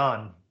 nah, I'm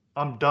done.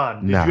 I'm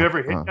done. Did you No,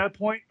 ever hit that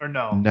point or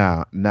no?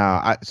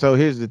 no. So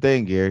here's the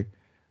thing, Gary.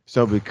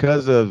 So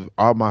because of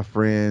all my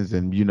friends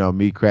and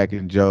me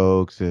cracking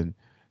jokes and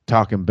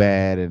talking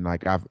bad and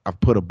like I've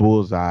put a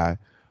bullseye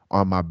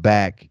on my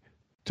back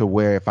to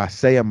where if I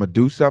say I'm gonna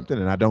do something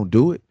and I don't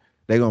do it,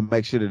 they're gonna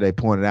make sure that they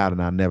point it out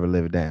and I never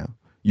live it down.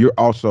 You're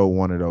also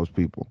one of those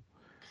people.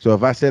 So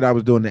if I said I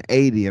was doing the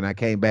 80 and I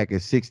came back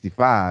at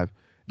 65,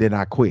 then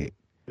I quit.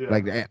 Yeah.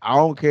 Like I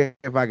don't care if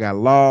I got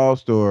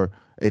lost or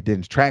it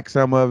didn't track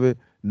some of it,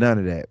 none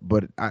of that.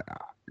 But I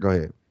go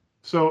ahead.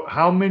 So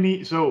how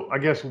many? So I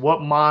guess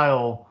what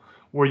mile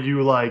were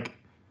you like?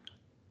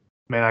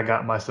 Man, I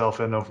got myself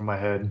in over my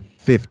head.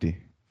 50.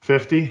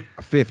 50.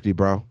 50,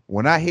 bro.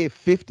 When I hit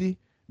 50,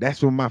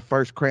 that's when my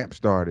first cramp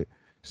started.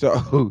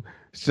 So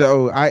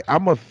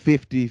I'm a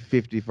 50,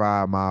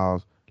 55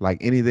 miles. Like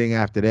anything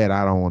after that,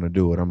 I don't want to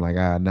do it. I'm like,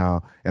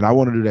 no. And I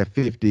want to do that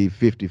 50,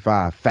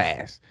 55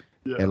 fast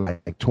Yeah. at like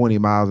 20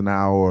 miles an hour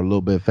or a little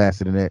bit faster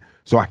than that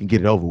so I can get it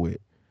over with.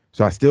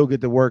 So I still get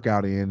the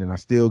workout in and I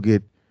still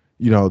get,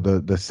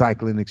 the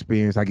cycling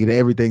experience. I get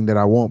everything that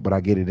I want, but I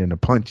get it in a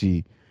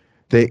punchy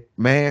thing.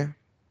 Man,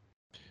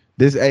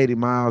 this 80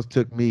 miles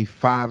took me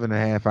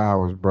 5.5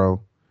 hours,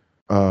 bro.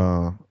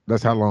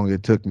 That's how long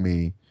it took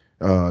me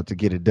to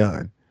get it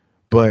done.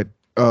 But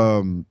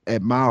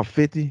at mile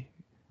 50,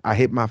 I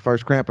hit my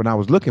first cramp and I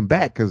was looking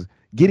back because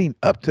getting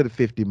up to the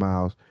 50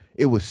 miles,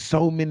 it was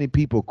so many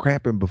people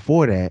cramping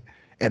before that.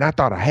 And I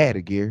thought I had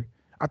it, Gary.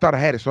 I thought I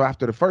had it. So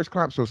after the first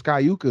climb, so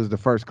Skyuka is the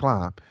first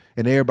climb.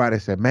 And everybody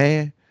said,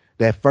 man,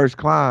 that first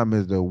climb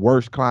is the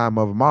worst climb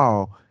of them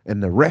all.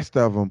 And the rest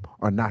of them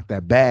are not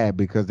that bad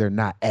because they're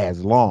not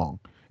as long.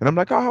 And I'm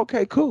like, oh,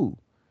 okay, cool.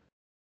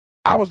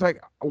 I was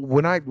like,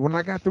 when I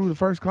got through the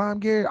first climb,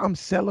 Gary, I'm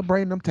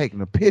celebrating. I'm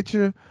taking a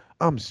picture.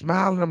 I'm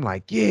smiling. I'm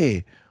like, yeah,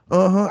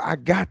 I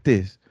got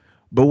this.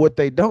 But what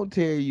they don't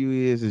tell you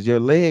is your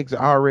legs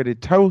are already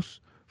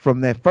toast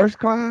from that first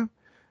climb.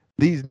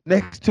 These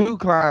next two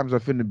climbs are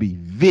finna be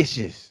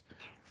vicious,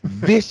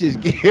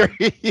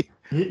 Gary.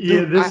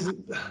 Yeah,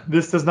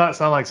 this does not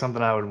sound like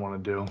something I would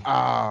want to do.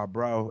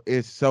 Bro,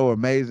 it's so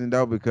amazing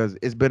though because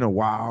it's been a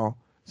while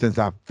since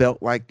I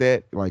felt like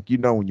that. Like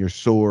when you're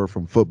sore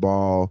from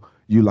football,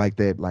 you like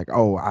that. Like,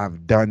 oh,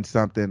 I've done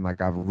something.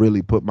 Like I've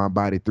really put my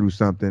body through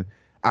something.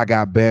 I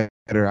got better.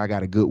 I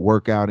got a good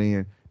workout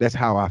in. That's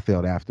how I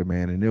felt after,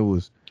 man. And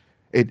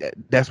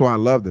that's why I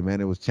loved it, man.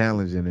 It was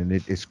challenging and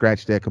it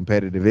scratched that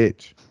competitive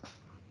itch.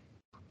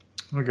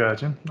 I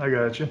got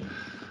you.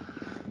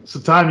 So,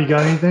 Tom, you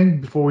got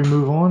anything before we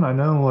move on? I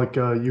know, like,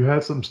 you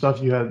had some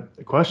stuff you had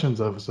questions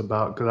of us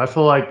about because I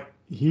feel like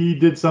he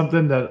did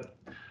something that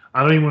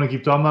I don't even want to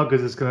keep talking about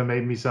because it's going to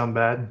make me sound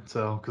bad.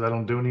 So, because I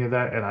don't do any of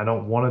that and I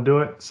don't want to do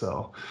it.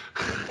 So,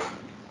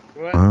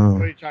 What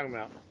are you talking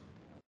about?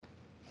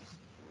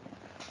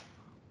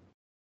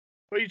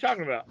 What are you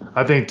talking about?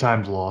 I think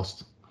time's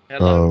lost.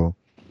 Hello?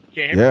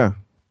 Can't hear me? Yeah.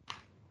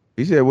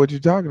 He said, "What you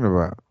talking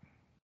about?"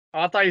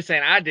 Oh, I thought you were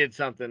saying I did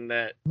something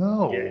that.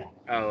 No. Yeah.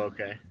 Oh,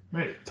 okay.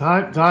 Wait,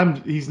 time.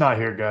 He's not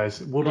here,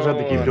 guys. We'll just have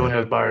to keep Lord doing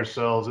have this by mercy.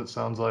 ourselves. It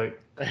sounds like.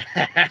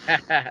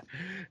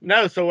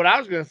 No, so what I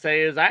was going to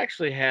say is I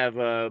actually have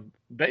a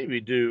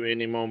baby due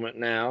any moment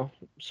now.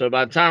 So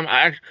by the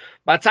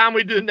time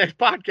we do the next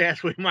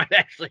podcast, we might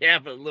actually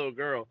have a little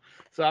girl.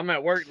 So I'm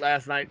at work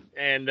last night,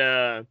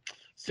 and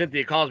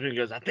Cynthia calls me and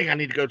goes, "I think I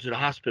need to go to the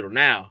hospital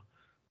now."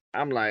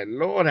 I'm like,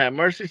 Lord have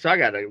mercy. So I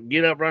got to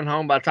get up, run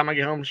home. By the time I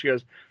get home, she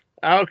goes,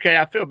 "Okay,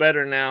 I feel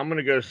better now. I'm going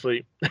to go to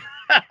sleep."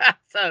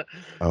 So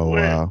Oh we're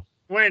wow.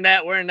 we're in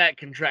that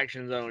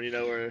contraction zone,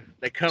 where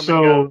they come and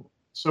So, go.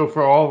 so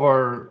for all of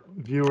our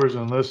viewers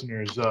and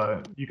listeners,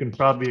 you can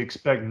probably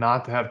expect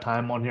not to have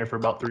time on here for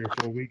about 3 or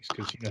 4 weeks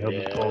because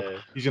Yeah.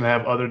 he's gonna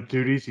have other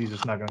duties. He's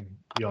just not gonna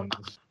be on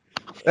this.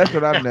 That's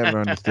what I've never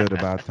understood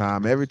about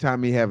Tom. Every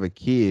time he have a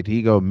kid,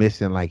 he go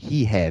missing like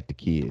he had the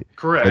kid.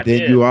 Correct. But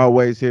then you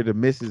always hear the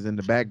missus in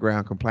the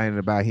background complaining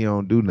about he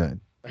don't do nothing.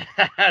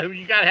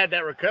 You gotta have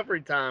that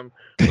recovery time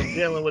from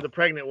dealing with a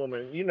pregnant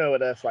woman. You know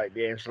what that's like,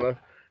 D'Angelo.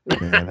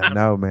 Man, I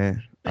know,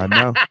 man. I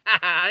know.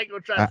 I ain't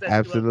gonna try to I set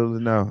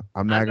absolutely know.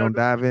 I'm not gonna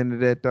dive into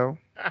that though.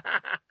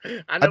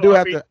 I I know do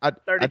have RB to. I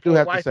 34 do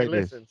have to wifey say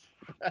this. listens.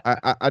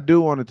 I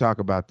do want to talk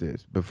about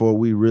this before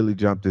we really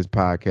jump this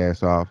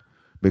podcast off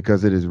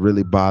because it has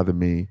really bothered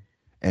me,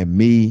 and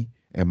me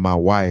and my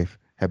wife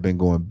have been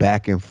going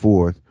back and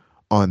forth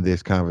on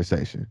this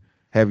conversation.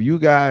 Have you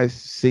guys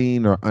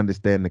seen or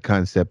understand the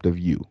concept of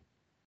You?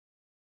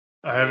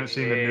 I haven't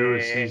seen the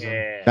newest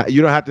season. Now,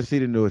 you don't have to see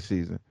the newest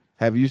season.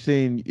 Have you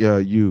seen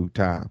You,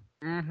 Tom?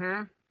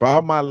 Mm-hmm. For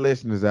all my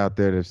listeners out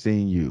there that have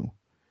seen You,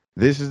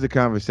 this is the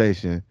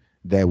conversation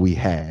that we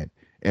had.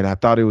 And I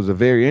thought it was a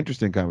very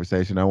interesting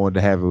conversation. I wanted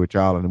to have it with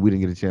y'all, and we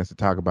didn't get a chance to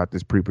talk about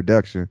this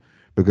pre-production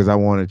because I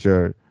wanted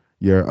your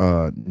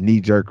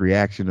knee-jerk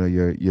reaction or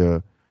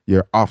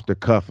your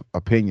off-the-cuff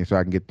opinion so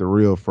I can get the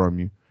real from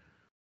you.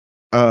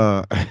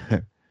 Uh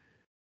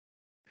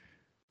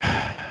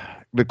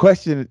the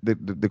question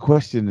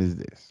is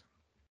this.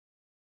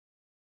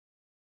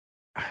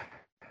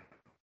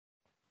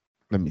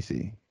 Let me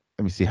see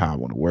how I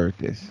want to word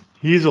this.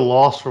 He's a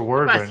loss for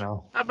words right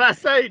now. I'm about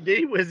to say,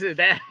 D, was it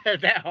that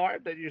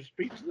hard that you're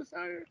speechless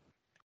out here?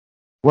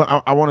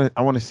 Well, I want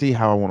to see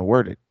how I want to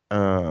word it.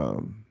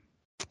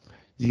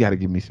 You got to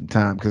give me some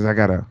time because I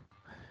gotta.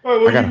 All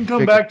right, well, you can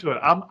come back to it.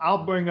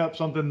 I'll bring up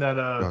something that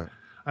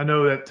I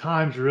know that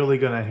Time's really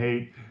gonna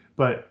hate,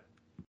 but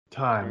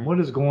Time, what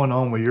is going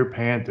on with your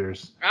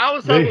Panthers? I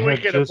was hoping we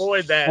could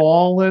avoid that.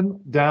 Fallen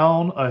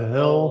down a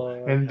hill,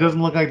 and it doesn't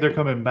look like they're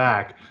coming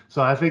back.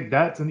 So I think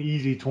that's an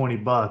easy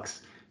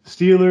 $20.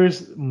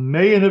 Steelers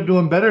may end up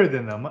doing better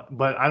than them,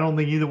 but I don't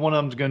think either one of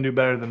them is going to do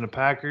better than the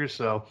Packers.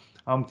 So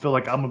I feel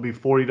like I'm going to be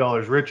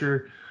 $40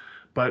 richer.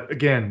 But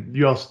again,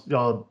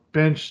 y'all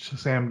benched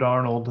Sam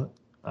Darnold.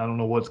 I don't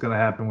know what's going to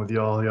happen with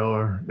y'all.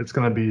 It's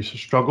going to be a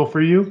struggle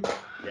for you.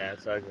 Yeah,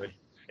 it's ugly.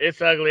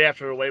 It's ugly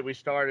after the way we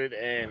started,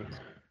 and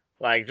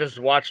like just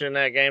watching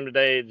that game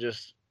today,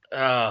 just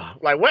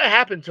like what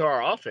happened to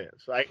our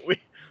offense? Like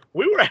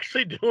we were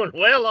actually doing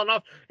well on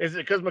off. Is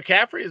it because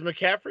McCaffrey? Is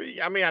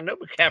McCaffrey? I mean, I know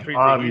McCaffrey.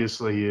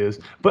 Obviously, he is.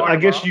 But I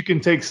guess you can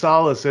take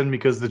solace in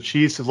because the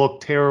Chiefs have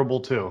looked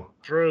terrible too.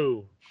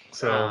 True.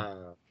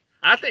 So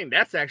I think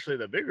that's actually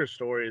the bigger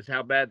story is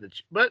how bad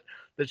but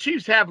the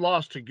Chiefs have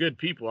lost to good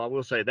people. I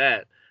will say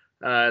that,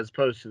 as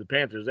opposed to the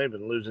Panthers, they've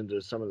been losing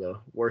to some of the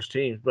worst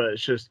teams. But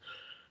it's just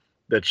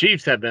the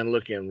Chiefs have been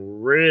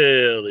looking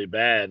really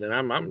bad, and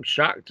I'm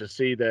shocked to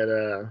see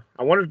that.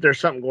 I wonder if there's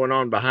something going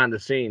on behind the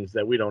scenes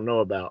that we don't know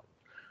about.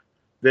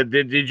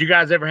 Did you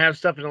guys ever have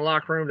stuff in the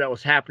locker room that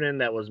was happening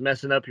that was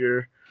messing up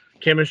your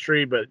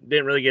chemistry, but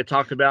didn't really get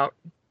talked about?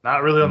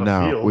 Not really on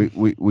the field.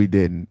 No, we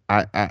didn't.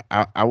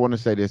 I want to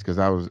say this because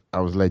I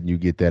was letting you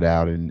get that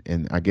out,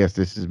 and I guess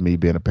this is me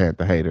being a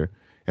Panther hater,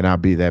 and I'll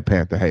be that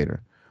Panther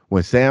hater.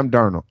 When Sam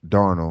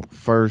Darnold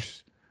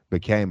first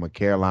became a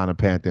Carolina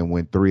Panther and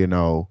went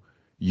 3-0,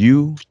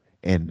 you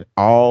and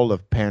all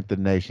of Panther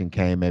Nation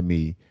came at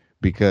me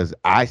because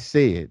I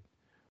said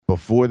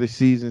before the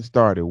season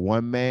started,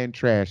 one man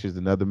trash is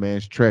another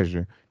man's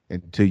treasure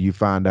until you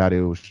find out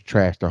it was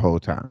trash the whole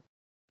time.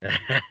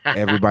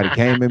 Everybody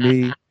came at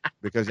me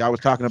because y'all was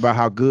talking about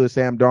how good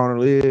Sam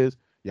Darnold is.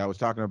 Y'all was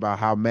talking about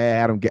how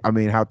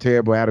how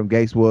terrible Adam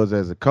Gase was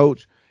as a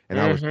coach. And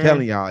I was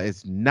telling y'all,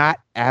 it's not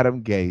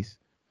Adam Gase.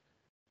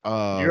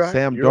 You're right.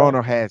 Sam You're right.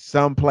 Darnold had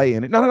some play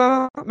in it.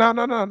 No.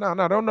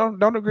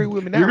 Don't agree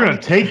with me now. You're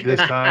gonna take this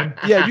time.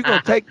 Yeah, you're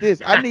gonna take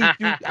this. I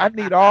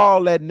need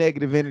all that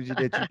negative energy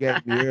that you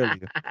gave me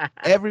earlier.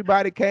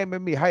 Everybody came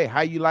at me. Hey,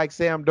 how you like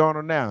Sam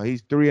Darnold now?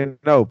 He's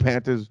 3-0.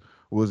 Panthers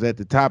was at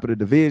the top of the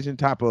division,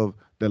 top of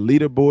the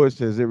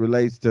leaderboards as it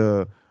relates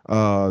to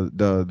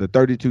the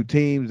 32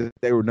 teams.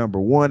 They were number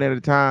one at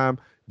a time.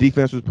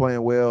 Defense was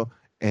playing well,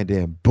 and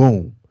then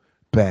boom,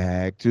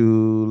 back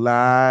to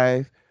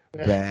life,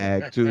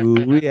 back to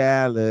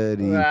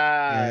reality.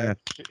 Right. Yeah.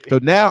 So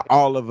now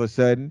all of a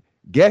sudden,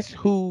 guess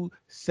who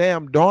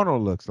Sam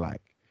Darnold looks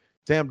like?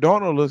 Sam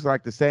Darnold looks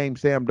like the same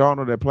Sam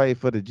Darnold that played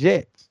for the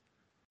Jets.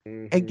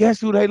 And guess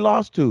who they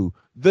lost to?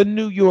 The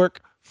New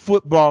York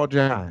Football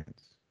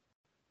Giants.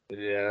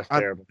 Yeah, that's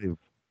terrible.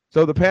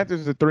 So the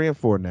Panthers are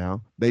 3-4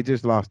 now. They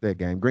just lost that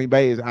game. Green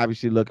Bay is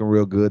obviously looking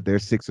real good. They're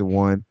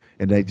 6-1,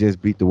 and they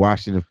just beat the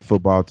Washington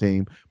football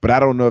team. But I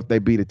don't know if they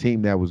beat a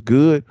team that was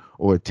good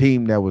or a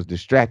team that was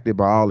distracted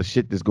by all the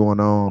shit that's going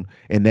on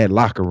in that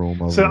locker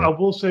room over So there. I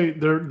will say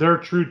their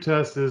true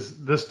test is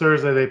this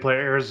Thursday. They play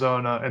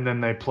Arizona, and then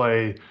they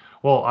play.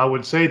 Well, I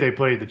would say they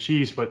play the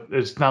Chiefs, but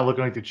it's not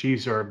looking like the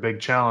Chiefs are a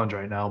big challenge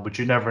right now. But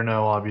you never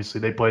know.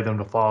 Obviously, they play them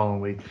the following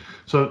week.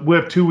 So we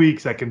have 2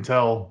 weeks that can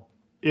tell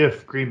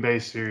if Green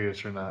Bay's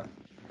serious or not.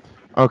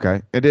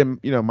 Okay. And then,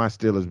 my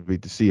Steelers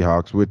beat the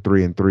Seahawks. We're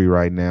 3-3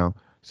 right now.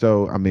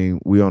 So, I mean,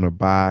 we on a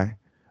bye.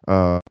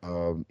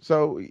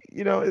 So,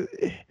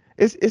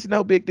 it's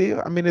no big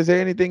deal. I mean, is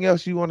there anything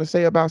else you want to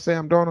say about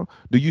Sam Darnold?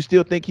 Do you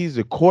still think he's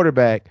a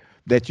quarterback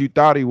that you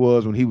thought he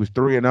was when he was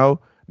 3-0?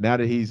 Now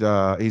that he's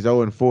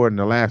 0-4 in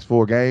the last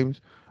 4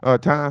 games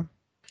time?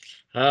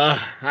 I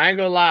ain't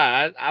gonna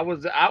lie. I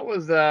was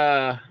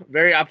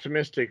very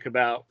optimistic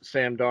about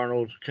Sam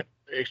Darnold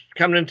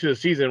coming into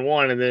season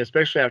 1, and then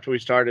especially after we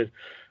started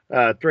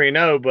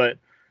 3-0.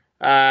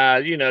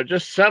 But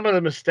just some of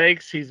the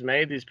mistakes he's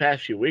made these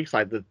past few weeks,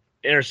 like the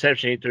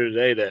interception he threw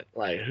today, that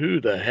like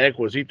who the heck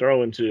was he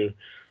throwing to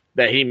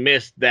that he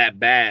missed that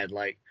bad?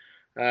 Like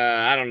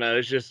I don't know.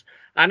 It's just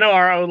I know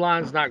our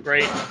O-line's not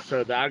great,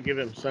 so I'll give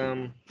him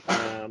some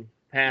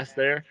pass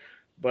there.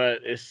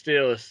 But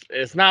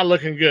it's not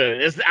looking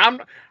good.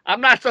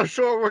 I'm not so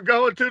sure we're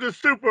going to the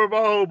Super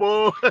Bowl,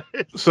 boy.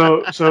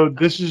 So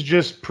this is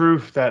just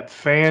proof that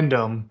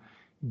fandom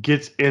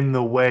gets in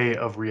the way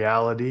of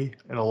reality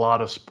in a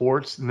lot of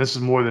sports, and this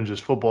is more than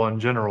just football in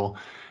general.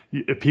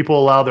 If people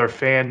allow their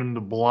fandom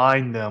to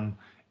blind them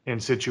in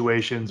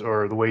situations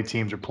or the way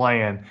teams are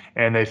playing,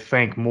 and they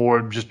think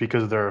more just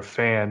because they're a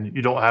fan,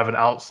 you don't have an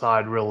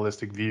outside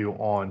realistic view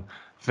on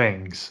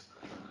things.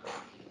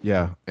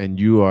 Yeah, and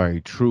you are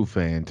a true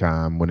fan,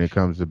 Tom, when it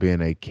comes to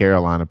being a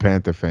Carolina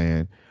Panther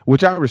fan,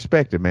 which I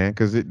respect it, man,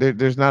 because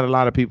there's not a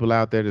lot of people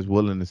out there that's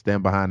willing to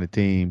stand behind a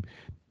team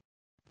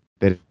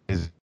that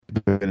has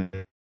been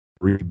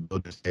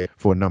rebuilt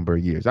for a number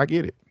of years. I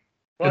get it.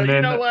 Well, you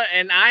know what?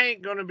 And I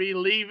ain't going to be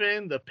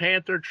leaving the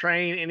Panther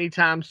train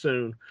anytime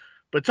soon.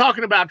 But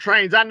talking about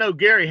trains, I know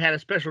Gary had a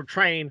special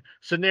train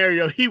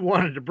scenario he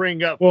wanted to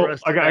bring up for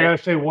us today. I got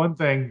to say one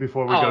thing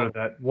before we go to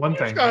that. One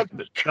thing. That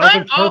was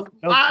a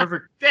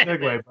perfect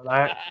segue,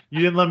 but you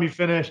didn't let me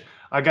finish.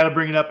 I got to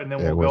bring it up, and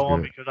then we'll go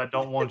on because I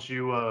don't want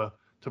you to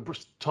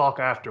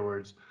talk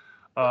afterwards.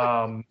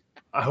 I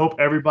hope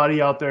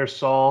everybody out there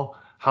saw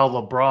how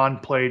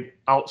LeBron played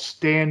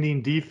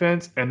outstanding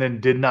defense and then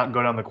did not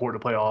go down the court to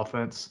play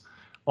offense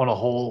on a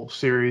whole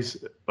series.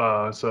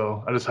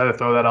 So I just had to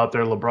throw that out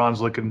there.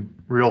 LeBron's looking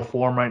real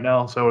form right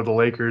now. So are the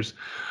Lakers.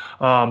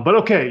 But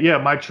okay, yeah,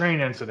 my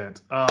train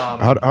incident.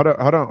 Hold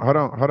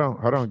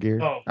on, Gary.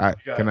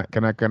 Can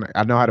I?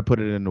 I know how to put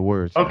it into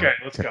words. Okay,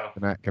 let's go.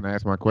 Can I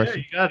ask my question?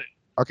 Yeah, you got it.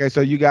 Okay,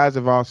 so you guys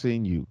have all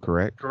seen You,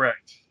 correct?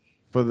 Correct.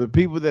 For the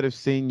people that have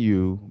seen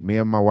You, me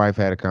and my wife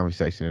had a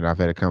conversation, and I've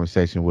had a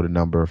conversation with a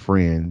number of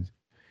friends.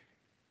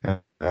 And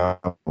I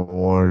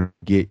want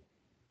to get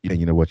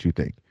what you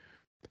think.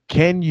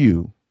 Can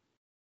you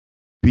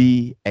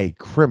be a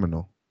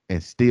criminal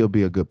and still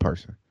be a good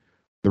person?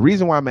 The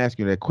reason why I'm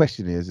asking you that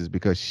question is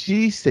because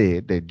she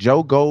said that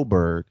Joe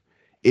Goldberg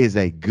is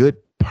a good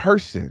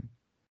person.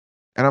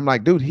 And I'm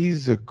like, dude,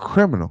 he's a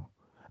criminal.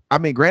 I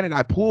mean, granted,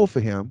 I pull for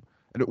him.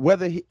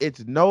 Whether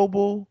it's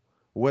noble,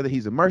 whether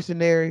he's a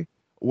mercenary,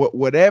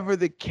 whatever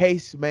the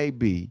case may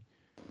be,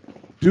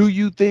 do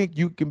you think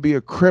you can be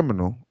a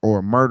criminal or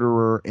a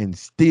murderer and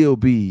still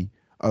be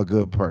a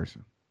good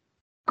person?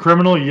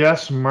 Criminal,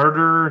 yes.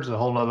 Murderer is a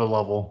whole nother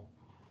level.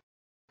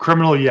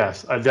 Criminal,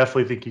 yes. I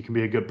definitely think you can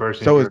be a good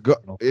person. So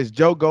is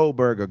Joe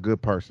Goldberg a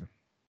good person?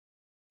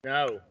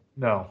 No.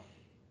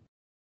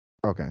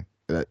 Okay.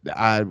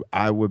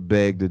 I would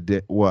beg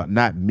to well,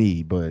 not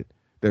me, but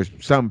there's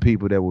some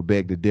people that would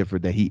beg to differ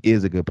that he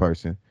is a good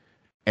person,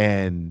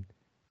 and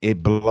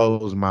it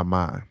blows my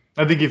mind.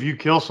 I think if you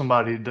kill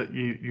somebody, that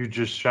you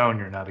just shown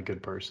you're not a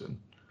good person.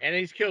 And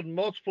he's killed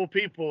multiple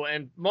people,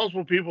 and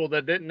multiple people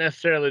that didn't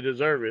necessarily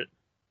deserve it.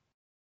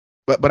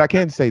 But I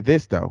can say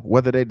this though,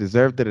 whether they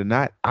deserved it or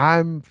not,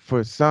 I'm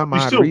for some You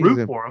odd still root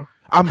reason, for him.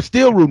 I'm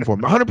still rooting for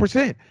him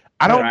 100%.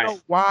 I don't Right. know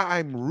why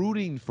I'm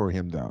rooting for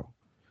him though.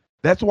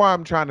 That's why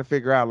I'm trying to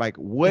figure out like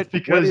It's what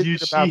because is you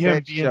it see about him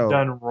that being show?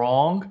 done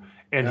wrong,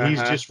 and he's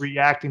Uh-huh. just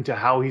reacting to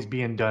how he's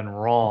being done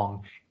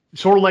wrong.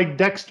 Sort of like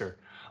Dexter.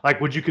 Like,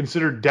 would you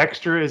consider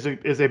Dexter as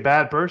a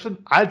bad person?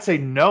 I'd say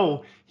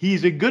no.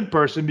 He's a good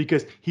person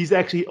because he's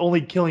actually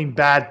only killing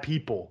bad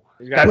people.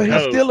 He's got But a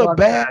he's code. still a Done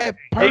bad bad.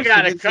 person. He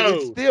got a It's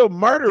code. still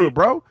murder,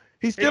 bro.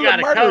 He's still got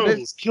a a murderer. code.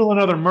 That's- Killing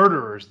other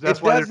murderers. That's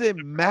It why there's a doesn't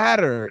difference.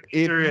 matter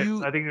if There is.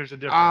 you. I think there's a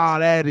difference. Ah,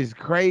 that is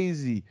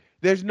crazy.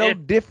 There's no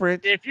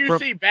difference. If you from-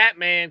 see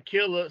Batman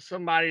kill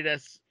somebody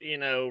that's,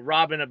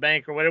 robbing a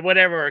bank or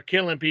whatever, or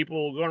killing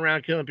people, going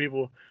around killing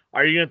people,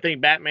 are you going to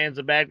think Batman's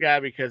a bad guy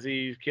because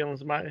he's killing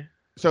somebody?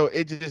 So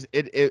it just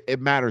it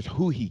matters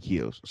who he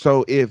kills.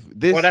 So if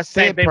this Well, that's the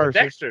same said thing with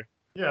person, Dexter.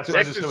 Yeah, so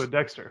I just said with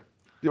Dexter.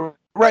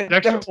 right?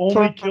 Dexter that's only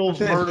what I'm kills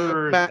saying. So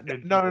murderers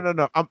and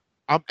No.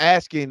 I'm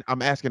asking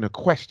a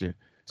question.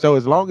 So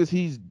as long as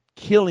he's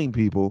killing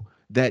people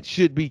that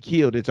should be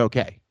killed, it's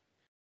okay.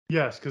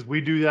 Yes, because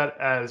we do that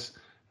as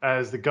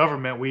the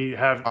government. We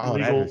have Oh,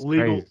 that is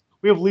legal. crazy.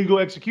 We have legal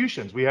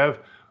executions. We have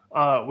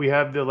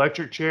the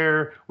electric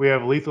chair. We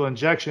have lethal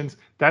injections.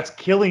 That's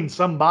killing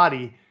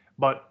somebody,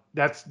 but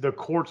that's the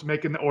courts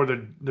making, or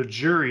the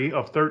jury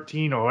of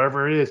 13 or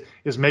whatever it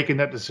is making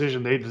that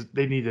decision.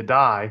 They need to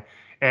die.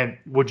 And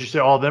would you say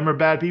all of them are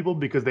bad people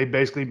because they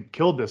basically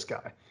killed this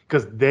guy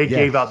because they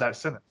gave out that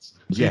sentence?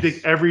 So you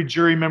think every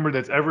jury member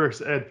that's ever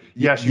said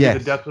yes, you get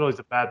the death penalty is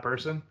a bad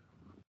person?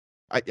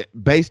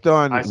 Based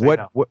on I say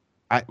no.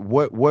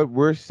 what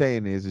we're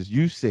saying is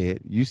you said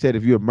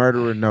if you're a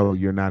murderer, no,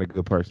 you're not a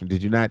good person.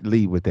 Did you not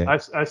lead with that?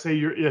 I say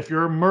if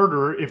you're a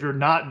murderer, if you're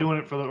not doing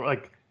it for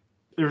the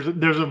there's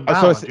a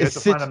balance. You have to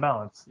find a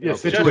balance. Yeah,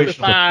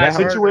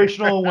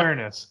 situational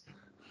awareness.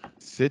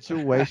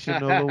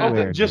 Situational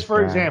awareness. Just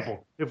for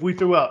example, if we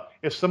threw out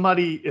if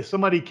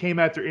somebody came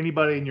after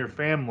anybody in your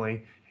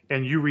family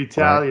and you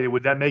retaliated,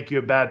 would that make you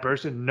a bad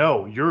person?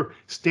 No, you're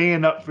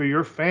standing up for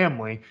your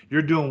family.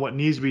 You're doing what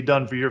needs to be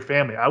done for your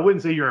family. I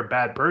wouldn't say you're a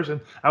bad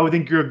person. I would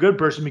think you're a good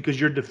person because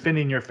you're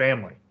defending your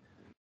family.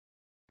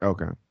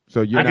 Okay.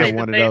 So you're not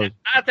one of those.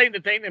 I think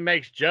the thing that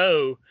makes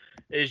Joe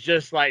is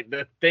just like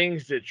the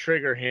things that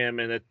trigger him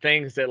and the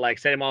things that like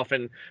set him off.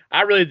 And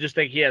I really just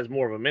think he has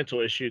more of a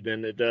mental issue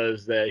than it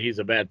does that he's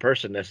a bad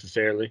person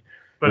necessarily.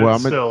 But it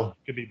still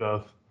could be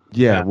both.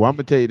 Yeah, well, I'm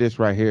gonna tell you this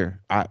right here.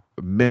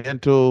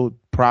 Mental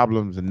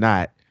problems or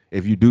not,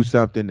 if you do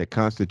something that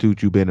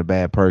constitutes you being a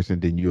bad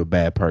person, then you're a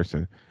bad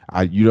person.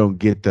 You don't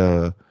get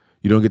to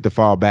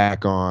fall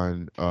back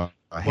on a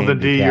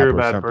handicap you're a or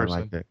bad something person.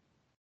 like that.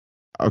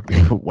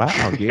 Okay,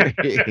 wow, Gary.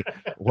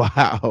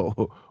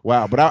 wow.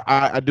 But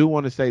I do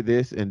want to say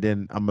this, and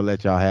then I'm gonna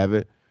let y'all have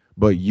it.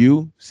 But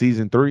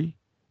season 3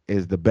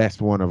 is the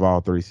best one of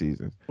all 3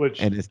 seasons,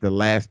 and it's the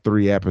last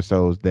 3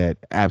 episodes that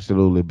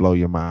absolutely blow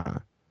your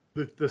mind.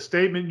 The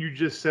statement you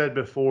just said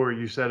before,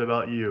 you said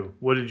about you.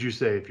 What did you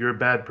say? If you're a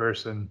bad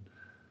person,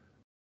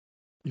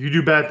 you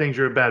do bad things,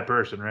 you're a bad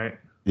person, right?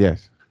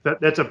 Yes.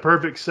 That's a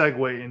perfect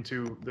segue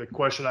into the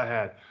question I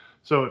had.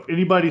 So if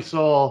anybody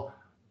saw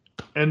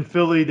in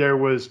Philly, there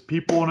was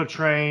people on a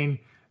train,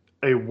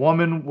 a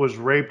woman was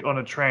raped on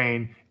a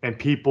train, and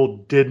people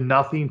did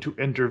nothing to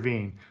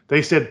intervene.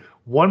 They said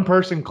one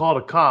person called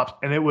the cops,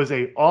 and it was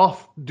a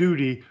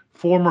off-duty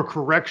former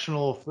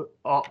correctional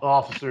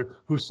officer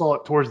who saw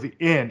it towards the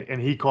end,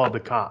 and he called the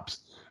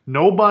cops.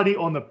 Nobody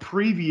on the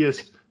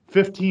previous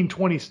 15,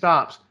 20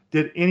 stops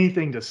did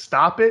anything to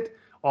stop it.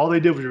 All they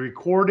did was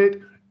record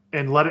it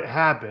and let it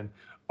happen.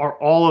 Are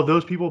all of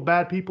those people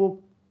bad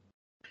people?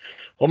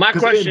 Well, my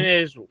question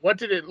is, what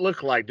did it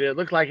look like? Did it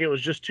look like it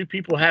was just 2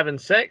 people having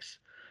sex?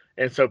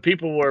 And so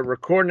people were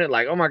recording it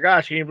like, oh my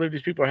gosh, can you believe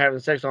these people are having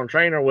sex on a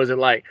train? Or was it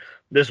like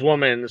this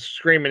woman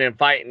screaming and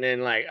fighting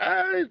and like,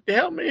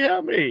 help me. You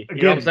know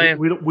what I'm saying?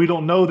 We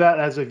don't know that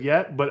as of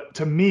yet, but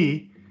to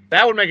me,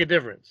 that would make a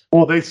difference.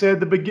 Well, they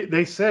said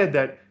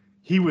that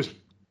he was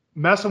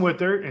messing with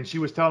her and she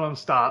was telling him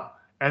to stop,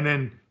 and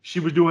then she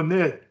was doing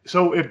this.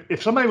 So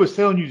if somebody was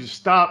telling you to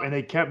stop and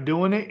they kept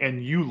doing it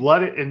and you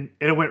let it and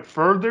it went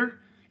further,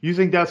 you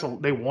think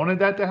they wanted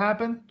that to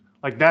happen?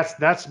 Like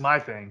that's my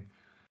thing.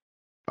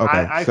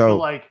 Okay, I feel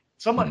like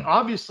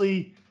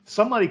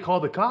somebody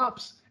called the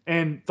cops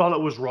and thought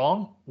it was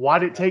wrong. Why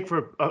did it take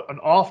for an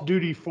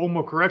off-duty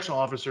former correctional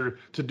officer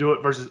to do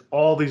it versus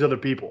all these other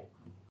people?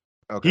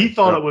 Okay, he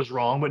thought it was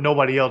wrong, but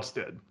nobody else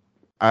did.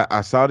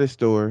 I saw this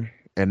story,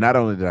 and not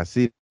only did I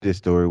see this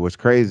story, what's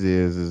crazy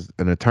is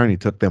an attorney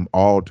took them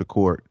all to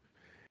court,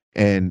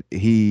 and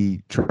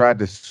he tried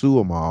to sue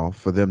them all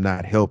for them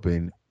not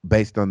helping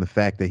based on the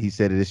fact that he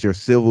said it's your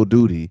civil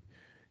duty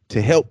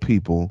to help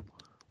people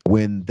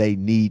when they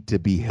need to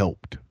be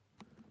helped.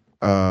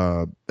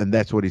 And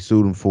that's what he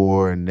sued them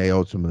for, and they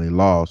ultimately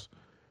lost.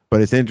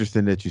 But it's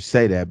interesting that you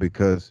say that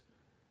because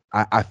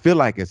I feel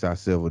like it's our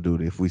civil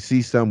duty. If we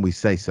see something, we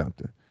say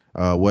something.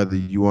 Whether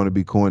you want to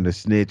be coined a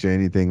snitch or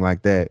anything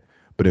like that.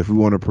 But if we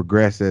want to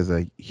progress as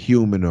a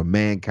human or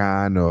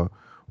mankind or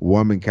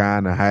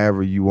womankind or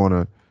however you want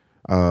to,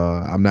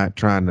 I'm not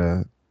trying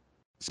to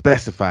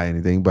specify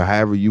anything, but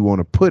however you want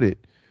to put it,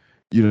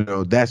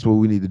 that's what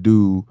we need to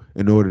do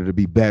in order to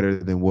be better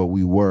than what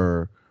we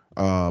were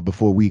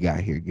before we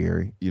got here,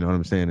 Gary. You know what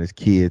I'm saying? As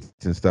kids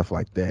and stuff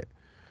like that.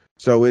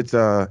 So it's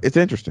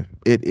interesting.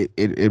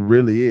 It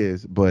really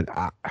is. But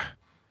I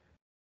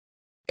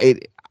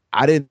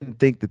didn't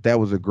think that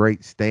was a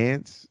great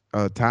stance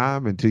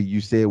time until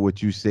you said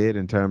what you said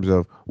in terms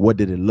of what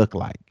did it look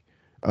like,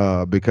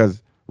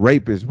 because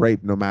rape is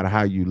rape no matter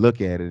how you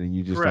look at it, and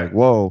you just like,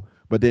 whoa.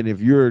 But then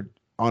if you're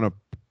on a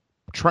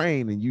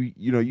train and you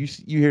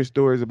hear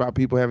stories about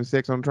people having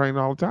sex on the train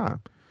all the time,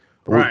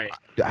 right?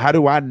 How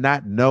do I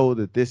not know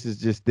that this is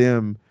just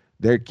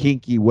their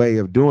kinky way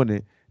of doing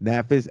it? Now,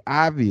 if it's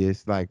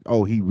obvious, like,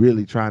 oh, he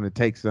really trying to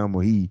take some,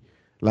 or he,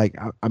 like,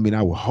 I mean,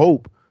 I would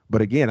hope,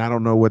 but again, I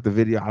don't know what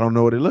I don't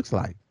know what it looks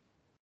like.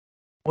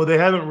 Well, they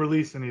haven't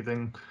released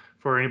anything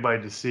for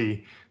anybody to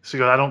see,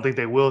 so I don't think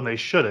they will, and they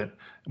shouldn't.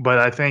 But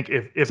I think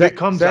if it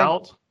comes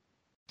out,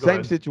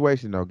 same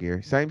situation though,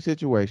 Gary. Same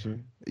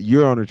situation.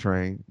 You're on a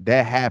train,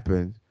 that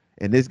happens,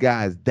 and this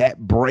guy is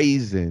that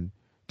brazen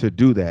to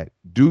do that.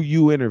 Do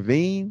you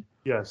intervene?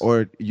 Yes.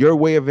 Or your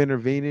way of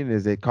intervening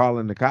is it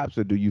calling the cops,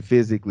 or do you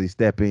physically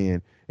step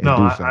in and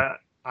do something?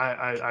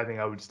 I think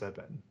I would step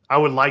in. I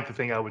would like to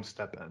think I would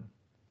step in.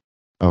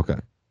 Okay.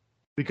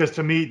 Because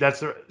to me,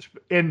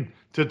 and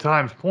to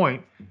Time's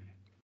point,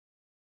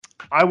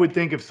 I would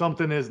think if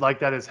something is like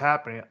that is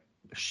happening,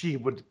 she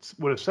would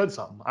have said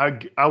something.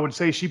 I would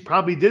say she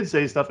probably did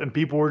say stuff, and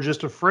people were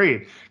just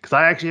afraid. Because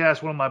I actually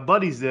asked one of my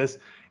buddies this,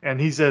 and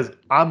he says,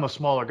 I'm a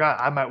smaller guy.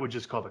 I would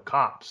just call the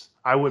cops.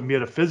 I wouldn't be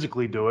able to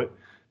physically do it.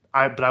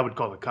 But I would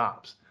call the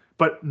cops.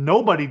 But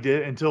nobody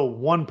did until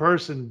one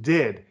person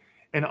did.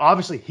 And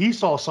obviously he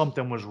saw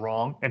something was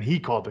wrong and he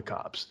called the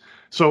cops.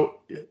 So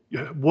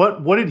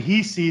what did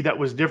he see that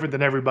was different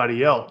than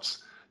everybody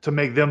else to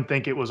make them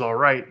think it was all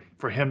right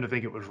for him to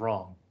think it was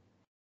wrong?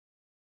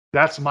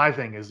 That's my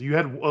thing, is you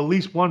had at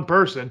least one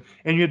person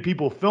and you had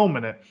people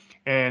filming it.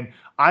 And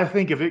I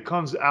think if it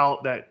comes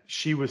out that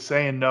she was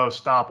saying no,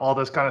 stop, all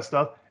this kind of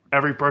stuff,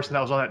 every person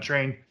that was on that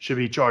train should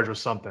be charged with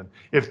something.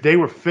 If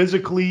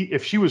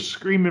she was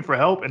screaming for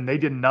help and they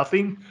did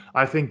nothing,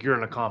 I think you're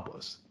an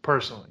accomplice,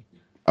 personally.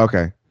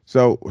 Okay.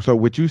 So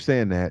with you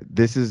saying that,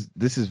 this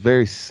is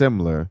very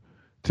similar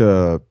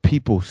to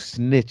people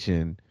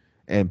snitching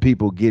and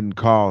people getting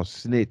called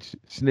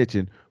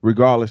snitching,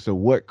 regardless of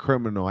what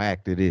criminal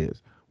act it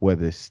is,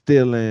 whether it's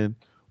stealing,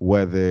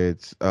 whether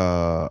it's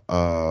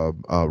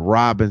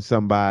robbing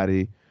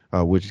somebody,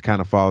 which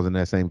kind of falls in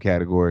that same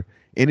category.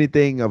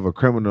 Anything of a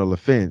criminal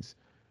offense,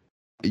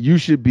 you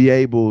should be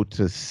able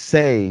to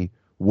say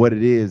what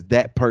it is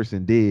that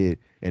person did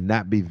and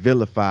not be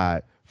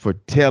vilified for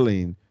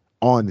telling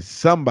on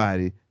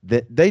somebody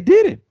that they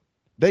didn't.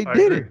 They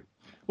didn't.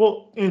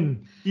 Well,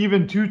 in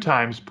even Two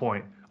Times'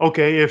 point,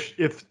 okay, if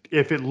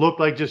it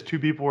looked like just two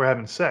people were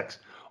having sex,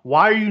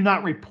 why are you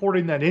not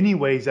reporting that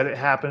anyways, that it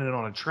happened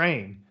on a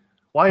train?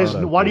 Why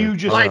do you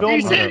just film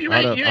it? You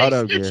ain't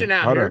snitching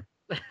out here.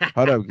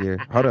 Hold up, Gary.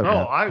 Hold up.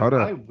 No,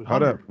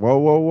 hold up.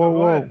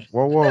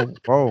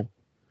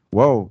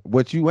 Whoa.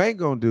 What you ain't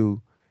gonna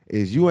do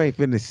is you ain't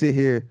finna sit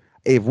here.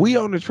 If we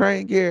on the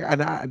train, Gary,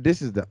 and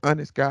this is the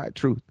honest God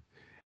truth.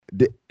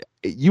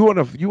 You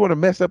wanna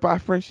mess up our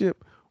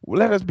friendship? Well,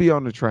 let us be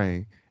on the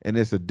train, and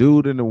it's a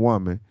dude and a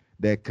woman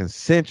that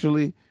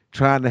consensually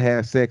trying to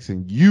have sex,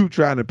 and you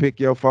trying to pick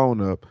your phone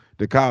up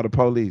to call the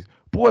police.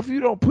 Boy, if you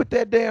don't put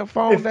that damn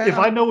phone down. If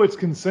I know it's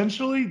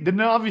consensually, then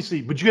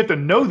obviously, but you have to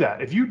know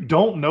that. If you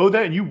don't know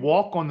that and you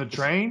walk on the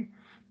train,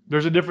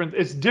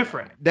 it's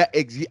different.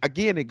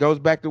 Again, it goes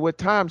back to what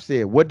Tom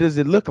said. What does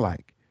it look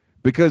like?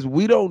 Because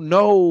we don't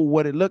know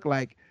what it looked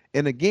like.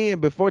 And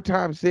again, before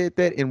Tom said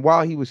that, and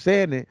while he was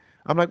saying it,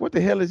 I'm like, what the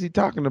hell is he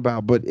talking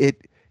about? But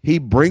he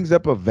brings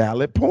up a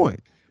valid point.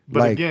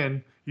 But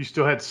again, you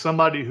still had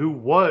somebody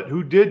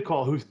who did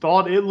call, who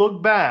thought it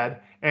looked bad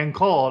and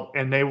called,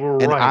 and they were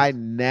right. And I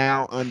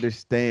now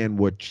understand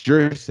what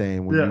you're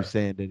saying when you're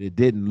saying that it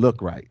didn't look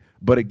right.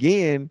 But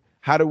again,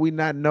 how do we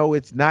not know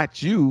it's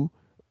not you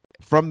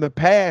from the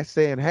past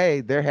saying, hey,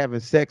 they're having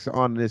sex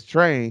on this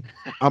train,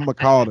 I'm going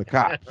to call the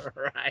cops.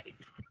 Right.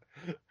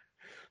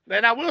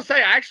 And I will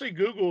say, I actually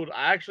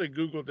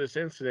Googled this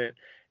incident,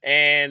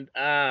 and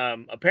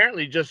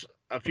apparently just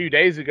a few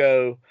days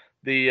ago,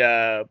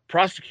 the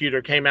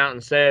prosecutor came out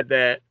and said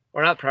that,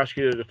 or not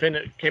prosecutor, the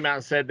defendant came out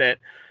and said that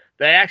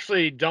they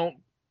actually don't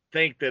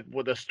think that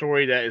the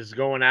story that is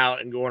going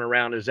out and going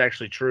around is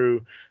actually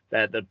true,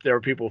 that there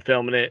were people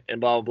filming it and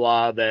blah,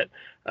 blah, blah,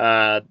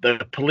 that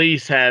the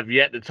police have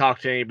yet to talk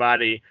to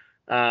anybody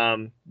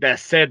that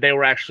said they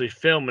were actually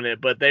filming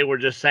it, but they were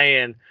just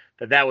saying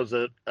that was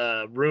a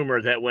rumor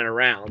that went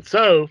around.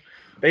 So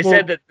they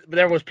said that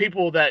there was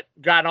people that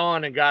got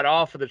on and got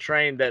off of the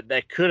train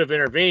that could have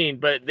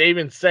intervened, but they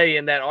even say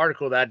in that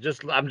article that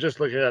I'm just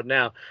looking it up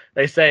now,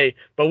 they say,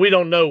 but we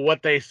don't know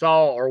what they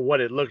saw or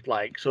what it looked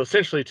like. So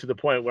essentially, to the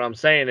point, what I'm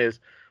saying is,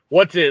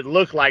 what did it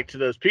look like to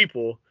those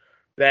people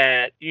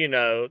that,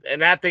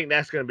 and I think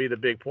that's going to be the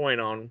big point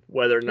on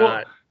whether or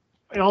not.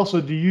 And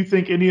also, do you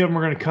think any of them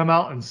are going to come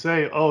out and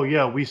say, "Oh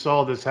yeah, we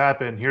saw this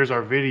happen. Here's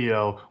our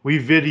video. We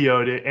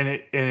videoed it, and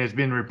it's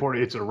been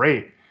reported. It's a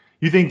rape."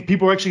 You think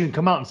people are actually going to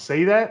come out and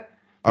say that?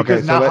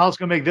 Because now how it's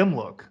going to make them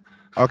look?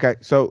 Okay,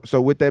 so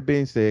with that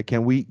being said,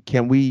 can we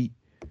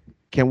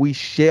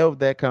shelve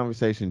that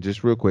conversation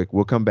just real quick?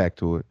 We'll come back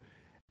to it,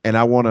 and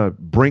I want to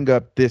bring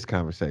up this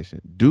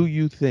conversation. Do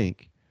you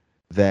think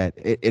that,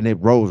 and it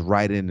rolls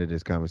right into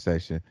this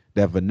conversation,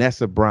 that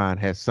Vanessa Bryant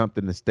has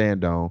something to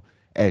stand on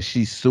as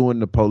she's suing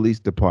the police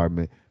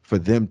department for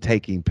them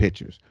taking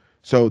pictures?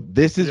 So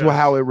this is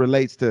how it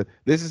relates to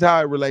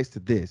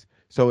this.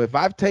 So if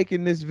I've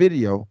taken this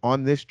video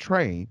on this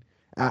train,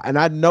 and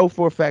I know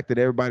for a fact that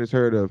everybody's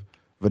heard of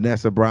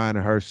Vanessa Bryant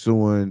and her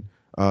suing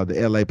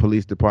the LA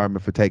Police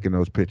Department for taking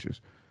those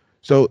pictures.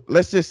 So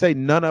let's just say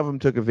none of them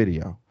took a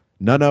video.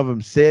 None of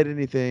them said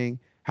anything.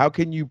 How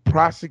can you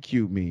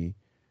prosecute me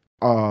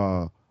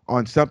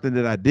on something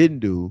that I didn't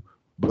do,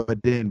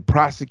 but then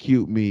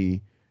prosecute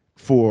me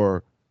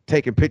for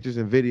taking pictures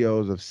and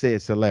videos of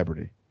said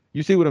celebrity?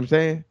 You see what I'm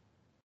saying?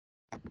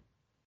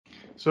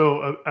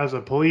 So as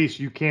a police,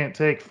 you can't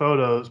take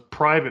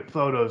private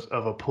photos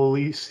of a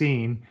police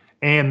scene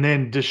and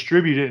then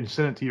distribute it and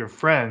send it to your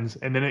friends,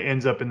 and then it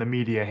ends up in the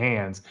media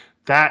hands.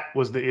 That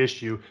was the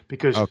issue,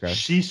 because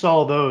she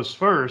saw those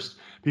first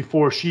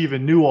before she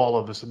even knew all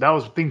of this. That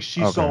was things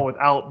she saw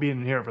without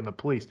being here from the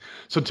police.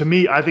 So to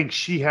me, I think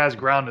she has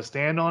ground to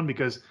stand on,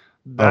 because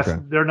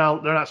they're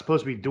not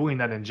supposed to be doing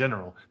that in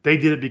general. They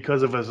did it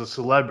because of as a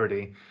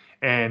celebrity,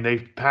 and they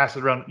pass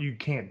it around. You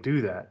can't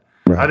do that.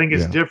 Right, I think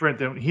it's different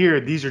than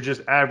here. These are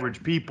just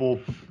average people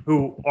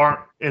who aren't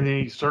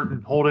in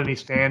hold any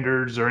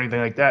standards or anything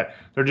like that.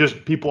 They're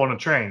just people on a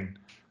train.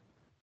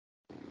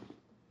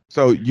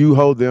 So I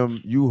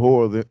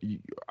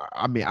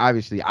mean,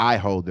 obviously I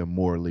hold them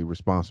morally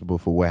responsible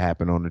for what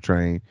happened on the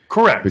train.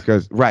 Correct.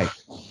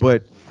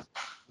 But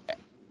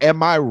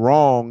am I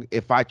wrong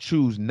if I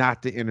choose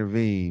not to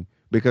intervene?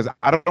 Because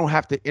I don't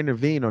have to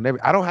intervene on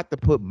I don't have to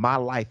put my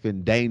life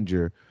in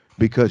danger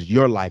because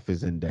your life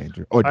is in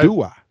danger. Or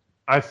do I?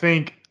 I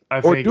think.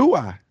 Do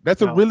I?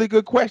 That's a really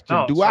good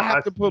question. Do I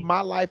have to put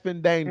my life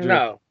in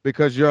danger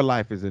because your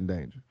life is in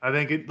danger? I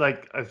think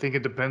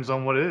it depends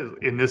on what it is.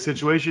 In this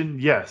situation,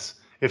 yes.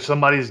 If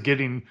somebody's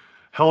getting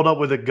held up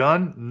with a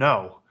gun,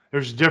 no.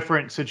 There's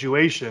different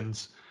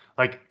situations,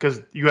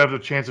 because you have the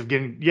chance of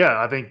getting.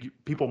 Yeah, I think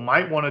people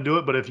might want to do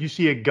it, but if you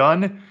see a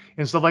gun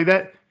and stuff like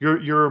that,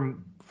 your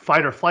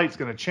fight or flight is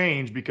going to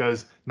change,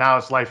 because now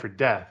it's life or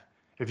death.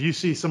 If you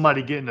see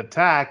somebody getting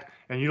attacked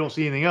and you don't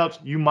see anything else,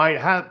 you might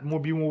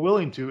be more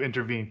willing to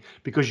intervene,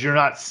 because you're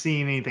not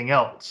seeing anything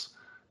else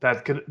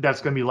that's going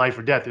to be life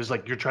or death. It's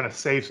like you're trying to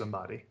save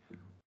somebody.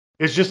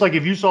 It's just like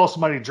if you saw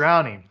somebody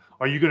drowning,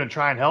 are you going to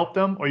try and help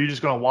them, or are you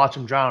just going to watch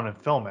them drown and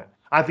film it?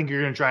 I think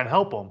you're going to try and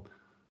help them.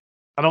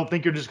 I don't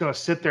think you're just going to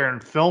sit there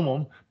and film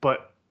them.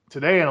 But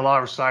today in a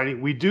lot of society,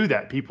 we do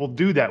that. People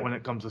do that when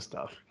it comes to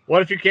stuff.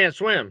 What if you can't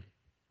swim?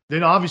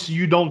 Then obviously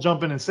you don't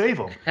jump in and save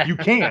them. You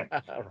can't.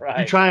 Right.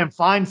 You try and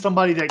find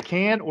somebody that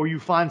can, or you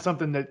find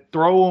something that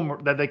throw them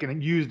or that they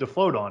can use to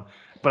float on.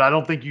 But I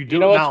don't think you do. You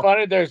know what's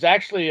funny? There's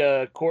actually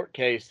a court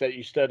case that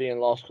you study in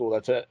law school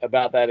that's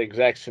about that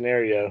exact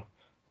scenario.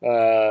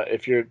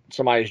 If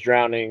somebody's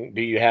drowning,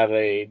 do you have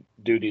a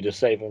duty to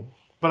save them?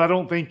 But I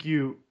don't think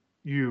you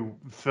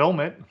film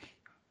it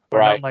or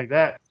nothing like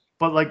that.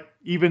 But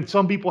even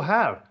some people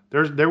have.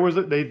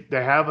 They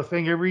have a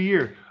thing every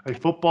year. A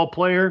football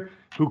player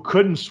who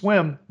couldn't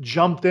swim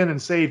jumped in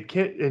and saved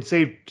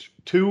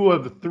two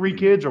of the three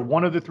kids, or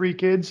one of the three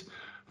kids,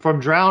 from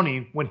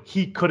drowning when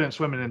he couldn't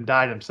swim and then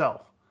died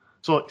himself.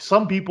 So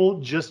some people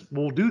just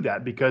will do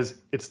that because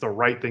it's the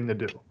right thing to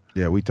do.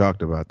 Yeah, we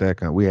talked about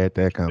that. We had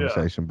that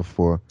conversation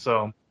before.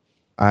 So,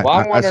 I'm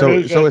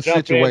wondering who's going to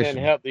jump in and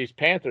help these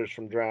Panthers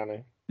from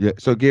drowning. Yeah.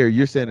 So Gary,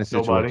 you're saying a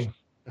situation. Nobody.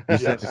 You're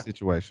saying a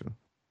situation.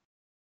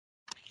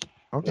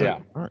 Okay. Yeah.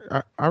 All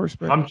right. I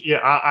respect.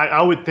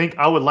 I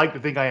would like to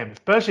think I am,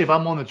 especially if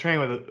I'm on the train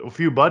with a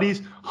few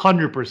buddies.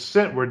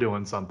 100% we're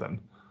doing something.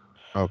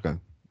 Okay.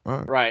 All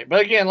right. Right.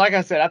 But again, like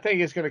I said, I think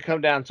it's going to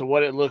come down to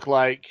what it looked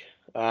like.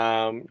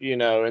 And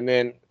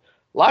then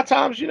a lot of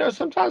times,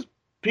 sometimes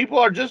people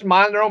are just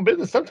minding their own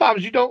business.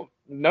 Sometimes you don't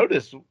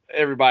notice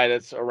everybody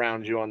that's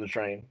around you on the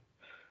train.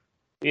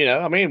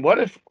 What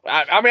if?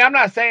 I'm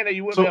not saying that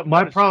you wouldn't. So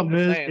my problem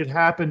is it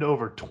happened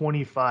over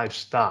 25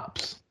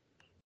 stops.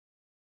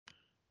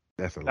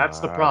 That's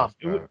the problem.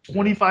 It was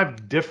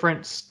 25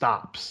 different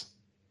stops.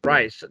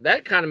 Right. So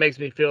that kind of makes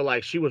me feel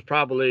like she was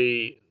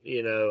probably,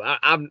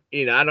 I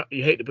don't.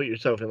 You hate to put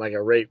yourself in like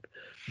a rape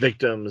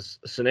victim's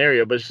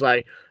scenario, but it's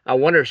like I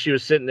wonder if she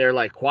was sitting there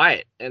like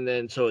quiet, and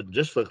then so it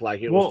just looked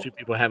like it was two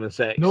people having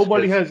sex.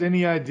 Nobody has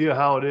any idea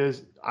how it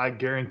is. I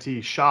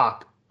guarantee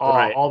shock.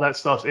 All that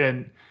stuff's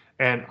in.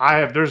 And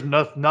there's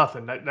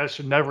nothing that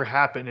should never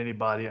happen to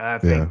anybody. I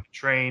think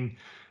train,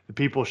 the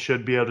people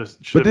should be able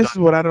to. But this is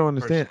what I don't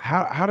understand.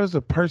 How does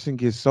a person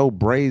get so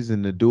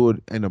brazen to do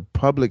it in a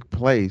public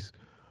place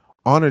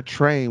on a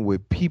train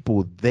with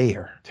people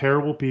there?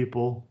 Terrible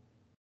people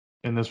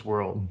in this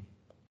world.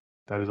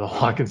 That is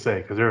all I can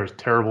say, because there's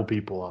terrible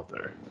people out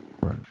there.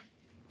 Right.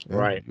 Yeah,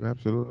 Right. You're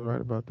absolutely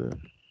right about that.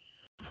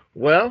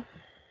 Well,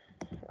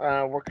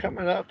 we're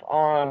coming up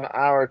on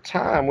our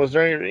time. Was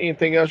there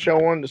anything else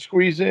y'all wanted to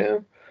squeeze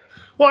in?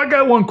 Well, I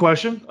got one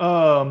question.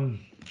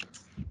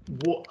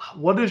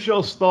 What is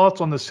y'all's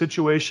thoughts on the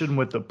situation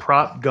with the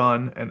prop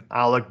gun and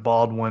Alec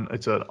Baldwin?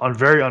 It's a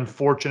very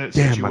unfortunate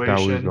situation. Damn, I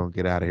thought we was gonna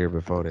get out of here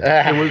before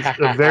that. It was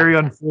a very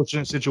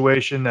unfortunate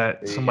situation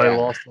that somebody Yeah.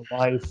 lost their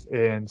life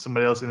and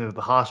somebody else ended up at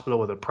the hospital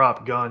with a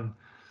prop gun.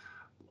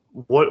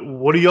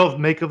 What do y'all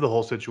make of the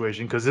whole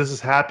situation? Because this has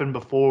happened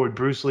before with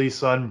Bruce Lee's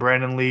son,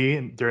 Brandon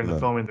Lee, during the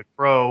filming of The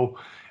Crow.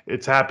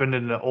 It's happened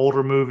in an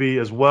older movie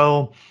as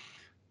well.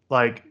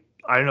 Like,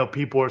 I know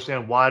people are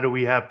saying, why do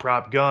we have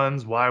prop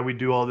guns? Why do we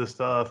do all this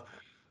stuff?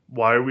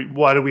 Why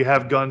do we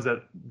have guns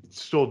that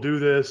still do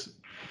this?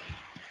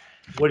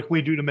 What can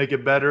we do to make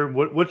it better?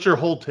 What's your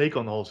whole take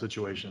on the whole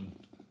situation?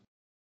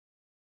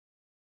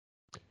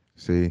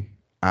 See,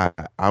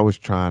 I was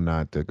trying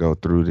not to go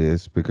through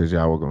this because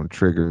y'all were gonna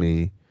trigger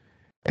me,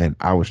 and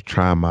I was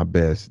trying my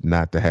best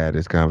not to have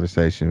this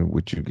conversation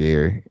with you,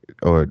 Gary,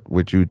 or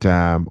with you,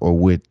 Tom, or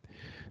with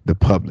the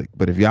public.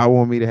 But if y'all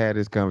want me to have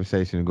this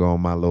conversation and go on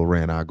my little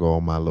rant, I'll go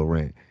on my little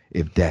rant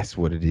if that's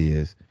what it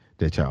is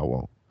that y'all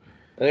want.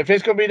 And if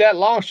it's gonna be that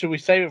long, should we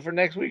save it for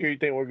next week, or you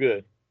think we're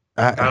good?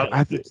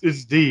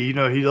 It's D. You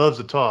know, he loves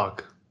to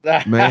talk.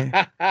 Man,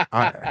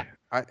 I'm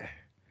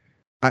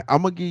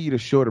gonna give you the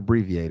short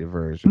abbreviated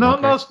version. No,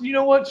 okay? no. You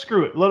know what?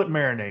 Screw it. Let it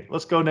marinate.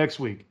 Let's go next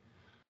week.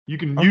 You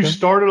Okay.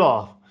 start it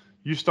off.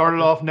 You start it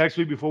off next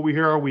week before we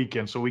hear our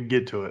weekend, so we can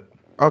get to it.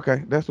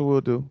 Okay, that's what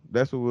we'll do.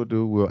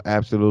 We'll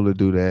absolutely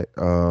do that.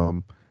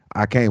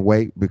 I can't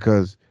wait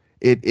because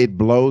it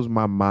blows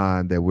my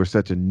mind that we're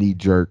such a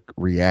knee-jerk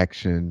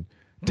reaction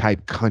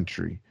type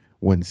country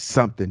when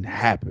something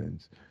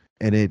happens.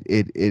 And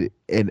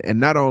and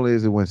not only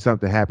is it when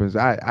something happens,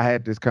 I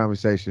had this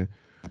conversation.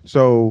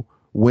 So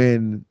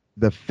when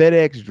the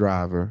FedEx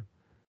driver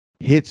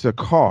hits a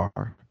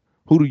car,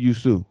 who do you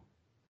sue?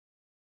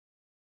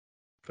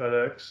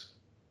 FedEx.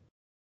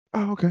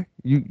 Oh, okay.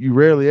 You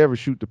rarely ever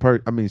sue the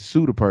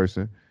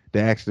person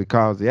that actually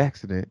caused the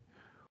accident.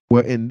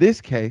 Well, in this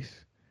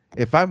case,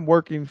 if I'm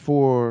working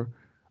for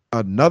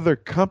another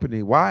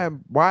company, why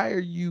are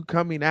you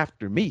coming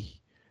after me?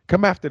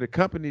 Come after the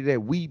company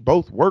that we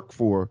both work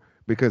for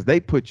because they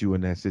put you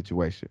in that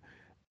situation.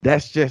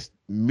 That's just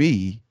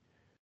me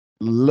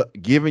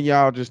giving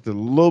y'all just a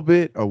little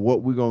bit of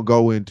what we're going to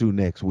go into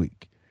next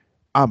week.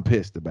 I'm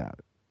pissed about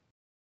it.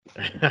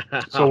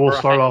 So we'll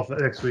start off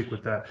next week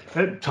with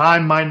that.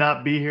 Time might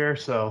not be here,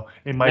 so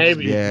it might just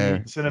be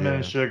cinnamon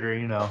and sugar,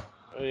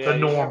 the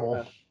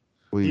normal.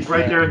 He's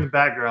right there in the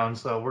background,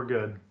 so we're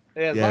good.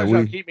 Yeah, as long as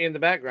y'all keep me in the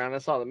background,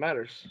 that's all that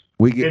matters.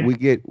 We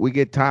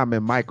get time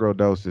in micro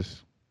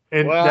doses.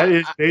 And that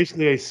is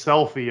basically a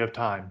selfie of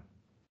time.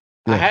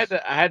 Yes.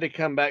 I had to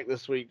come back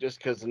this week just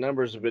because the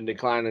numbers have been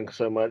declining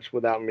so much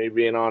without me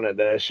being on it.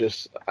 That's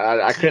just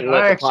I couldn't.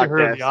 I actually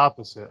heard the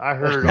opposite. I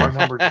heard our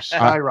numbers are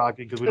skyrocketing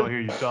because we don't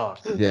hear you talk.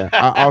 Yeah,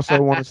 I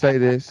also want to say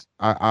this.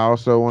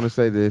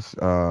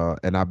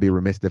 And I'd be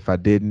remiss if I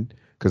didn't,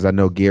 because I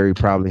know Gary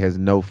probably has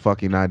no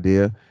fucking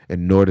idea,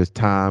 and nor does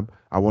Tom.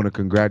 I want to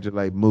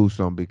congratulate Moose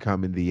on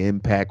becoming the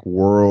Impact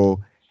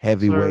World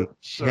Heavyweight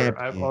Champion.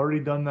 I've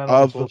already done that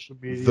on social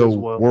media as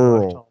well.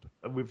 World.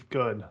 We've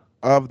good.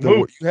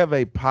 You have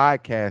a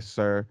podcast,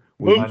 sir.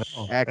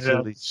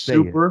 Actually,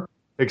 super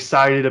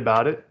excited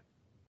about it.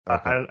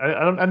 Okay.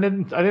 I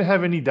didn't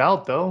have any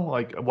doubt though.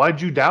 Like,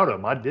 why'd you doubt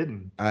him? I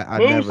didn't. I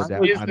Moose never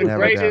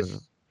doubted.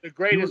 is the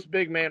greatest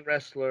big man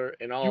wrestler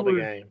in all the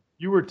game.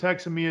 You were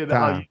texting me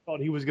about how you thought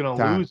he was going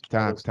to lose.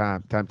 Time.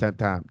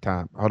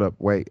 Hold up.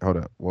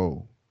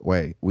 Whoa.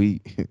 Wait.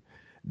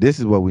 This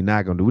is what we're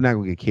not going to do. We're not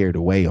going to get carried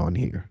away on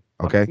here.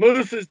 Okay.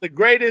 Moose is the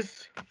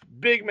greatest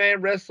big man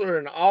wrestler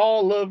in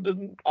all of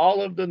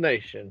the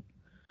nation.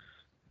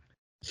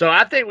 So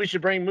I think we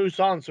should bring Moose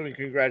on so we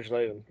can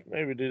congratulate him.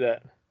 Maybe do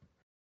that.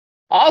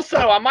 Also,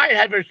 I might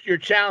have your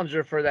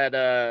challenger for that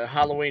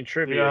Halloween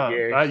trivia,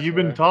 Gary. You've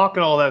been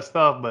talking all that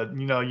stuff, but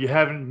you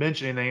haven't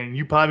mentioned anything, and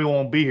you probably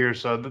won't be here,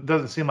 so it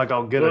doesn't seem like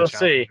I'll get a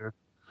challenger.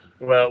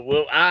 See.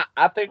 Well,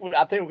 I think we're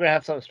gonna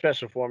have something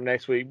special for him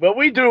next week. But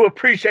we do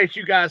appreciate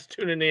you guys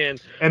tuning in.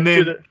 And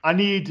then I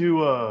need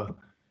to.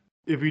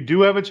 If you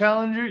do have a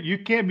challenger, you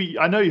can't be.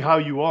 I know how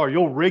you are.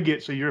 You'll rig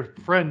it so your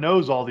friend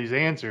knows all these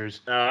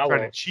answers. No,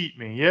 trying to cheat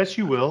me. Yes,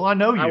 you will. I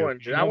know you. I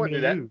wouldn't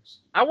do that.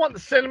 I want the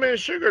cinnamon and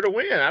sugar to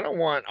win. I don't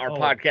want our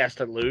podcast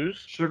to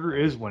lose. Sugar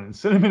is winning.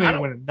 Cinnamon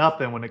ain't winning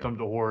nothing when it comes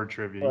to horror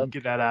trivia. You can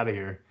get that out of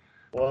here.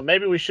 Well,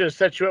 maybe we should have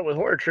set you up with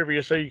horror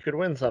trivia so you could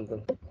win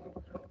something.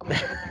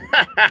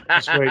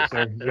 Just wait,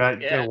 sir. You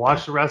gotta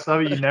watch the rest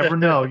of it. You never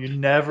know. You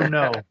never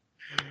know.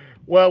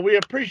 Well, we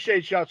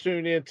appreciate y'all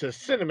tuning in to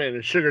Cinnamon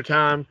and Sugar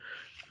Time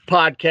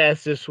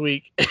podcast this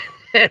week.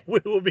 And we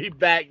will be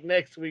back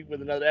next week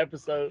with another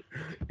episode.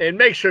 And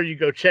make sure you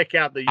go check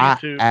out the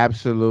YouTube. I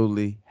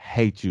absolutely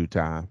hate you,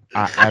 Tom.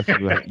 I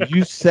absolutely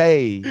you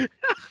say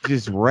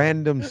just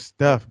random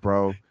stuff,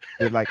 bro.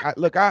 Like,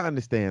 I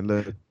understand.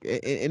 Look,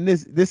 and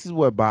this is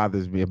what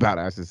bothers me about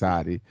our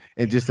society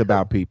and just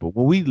about people.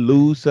 When we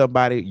lose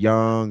somebody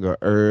young or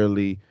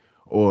early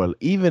or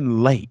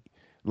even late,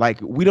 like,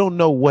 we don't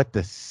know what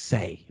to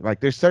say.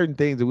 Like, there's certain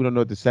things that we don't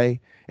know what to say,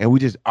 and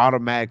we just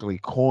automatically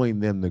coin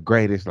them the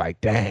greatest.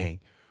 Like, dang,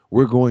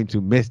 we're going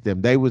to miss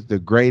them. They was the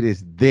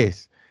greatest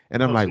this.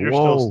 And I'm like, you're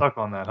whoa. still stuck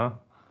on that, huh?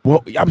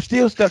 Well, I'm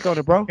still stuck on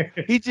it, bro.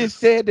 He just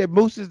said that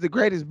Moose is the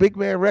greatest big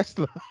man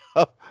wrestler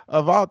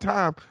of all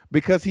time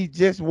because he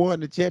just won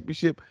the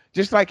championship.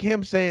 Just like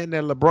him saying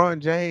that LeBron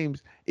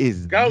James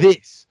is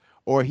this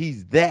or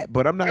he's that.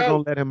 But I'm not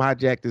going to let him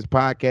hijack this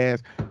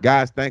podcast.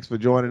 Guys, thanks for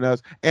joining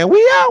us. And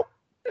we out.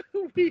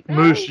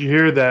 Moose, you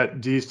hear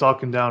that? D's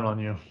talking down on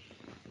you.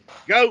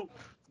 Goat.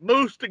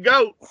 Moose the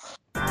goat.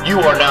 You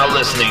are now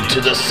listening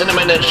to the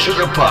Cinnamon and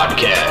Sugar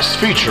Podcast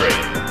featuring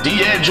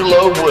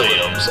D'Angelo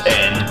Williams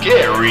and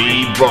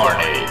Gary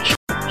Barnage.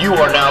 You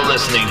are now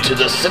listening to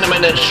the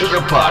Cinnamon and Sugar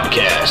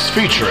Podcast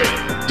featuring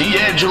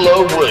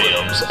D'Angelo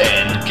Williams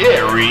and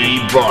Gary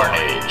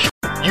Barnage.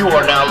 You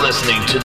are now listening to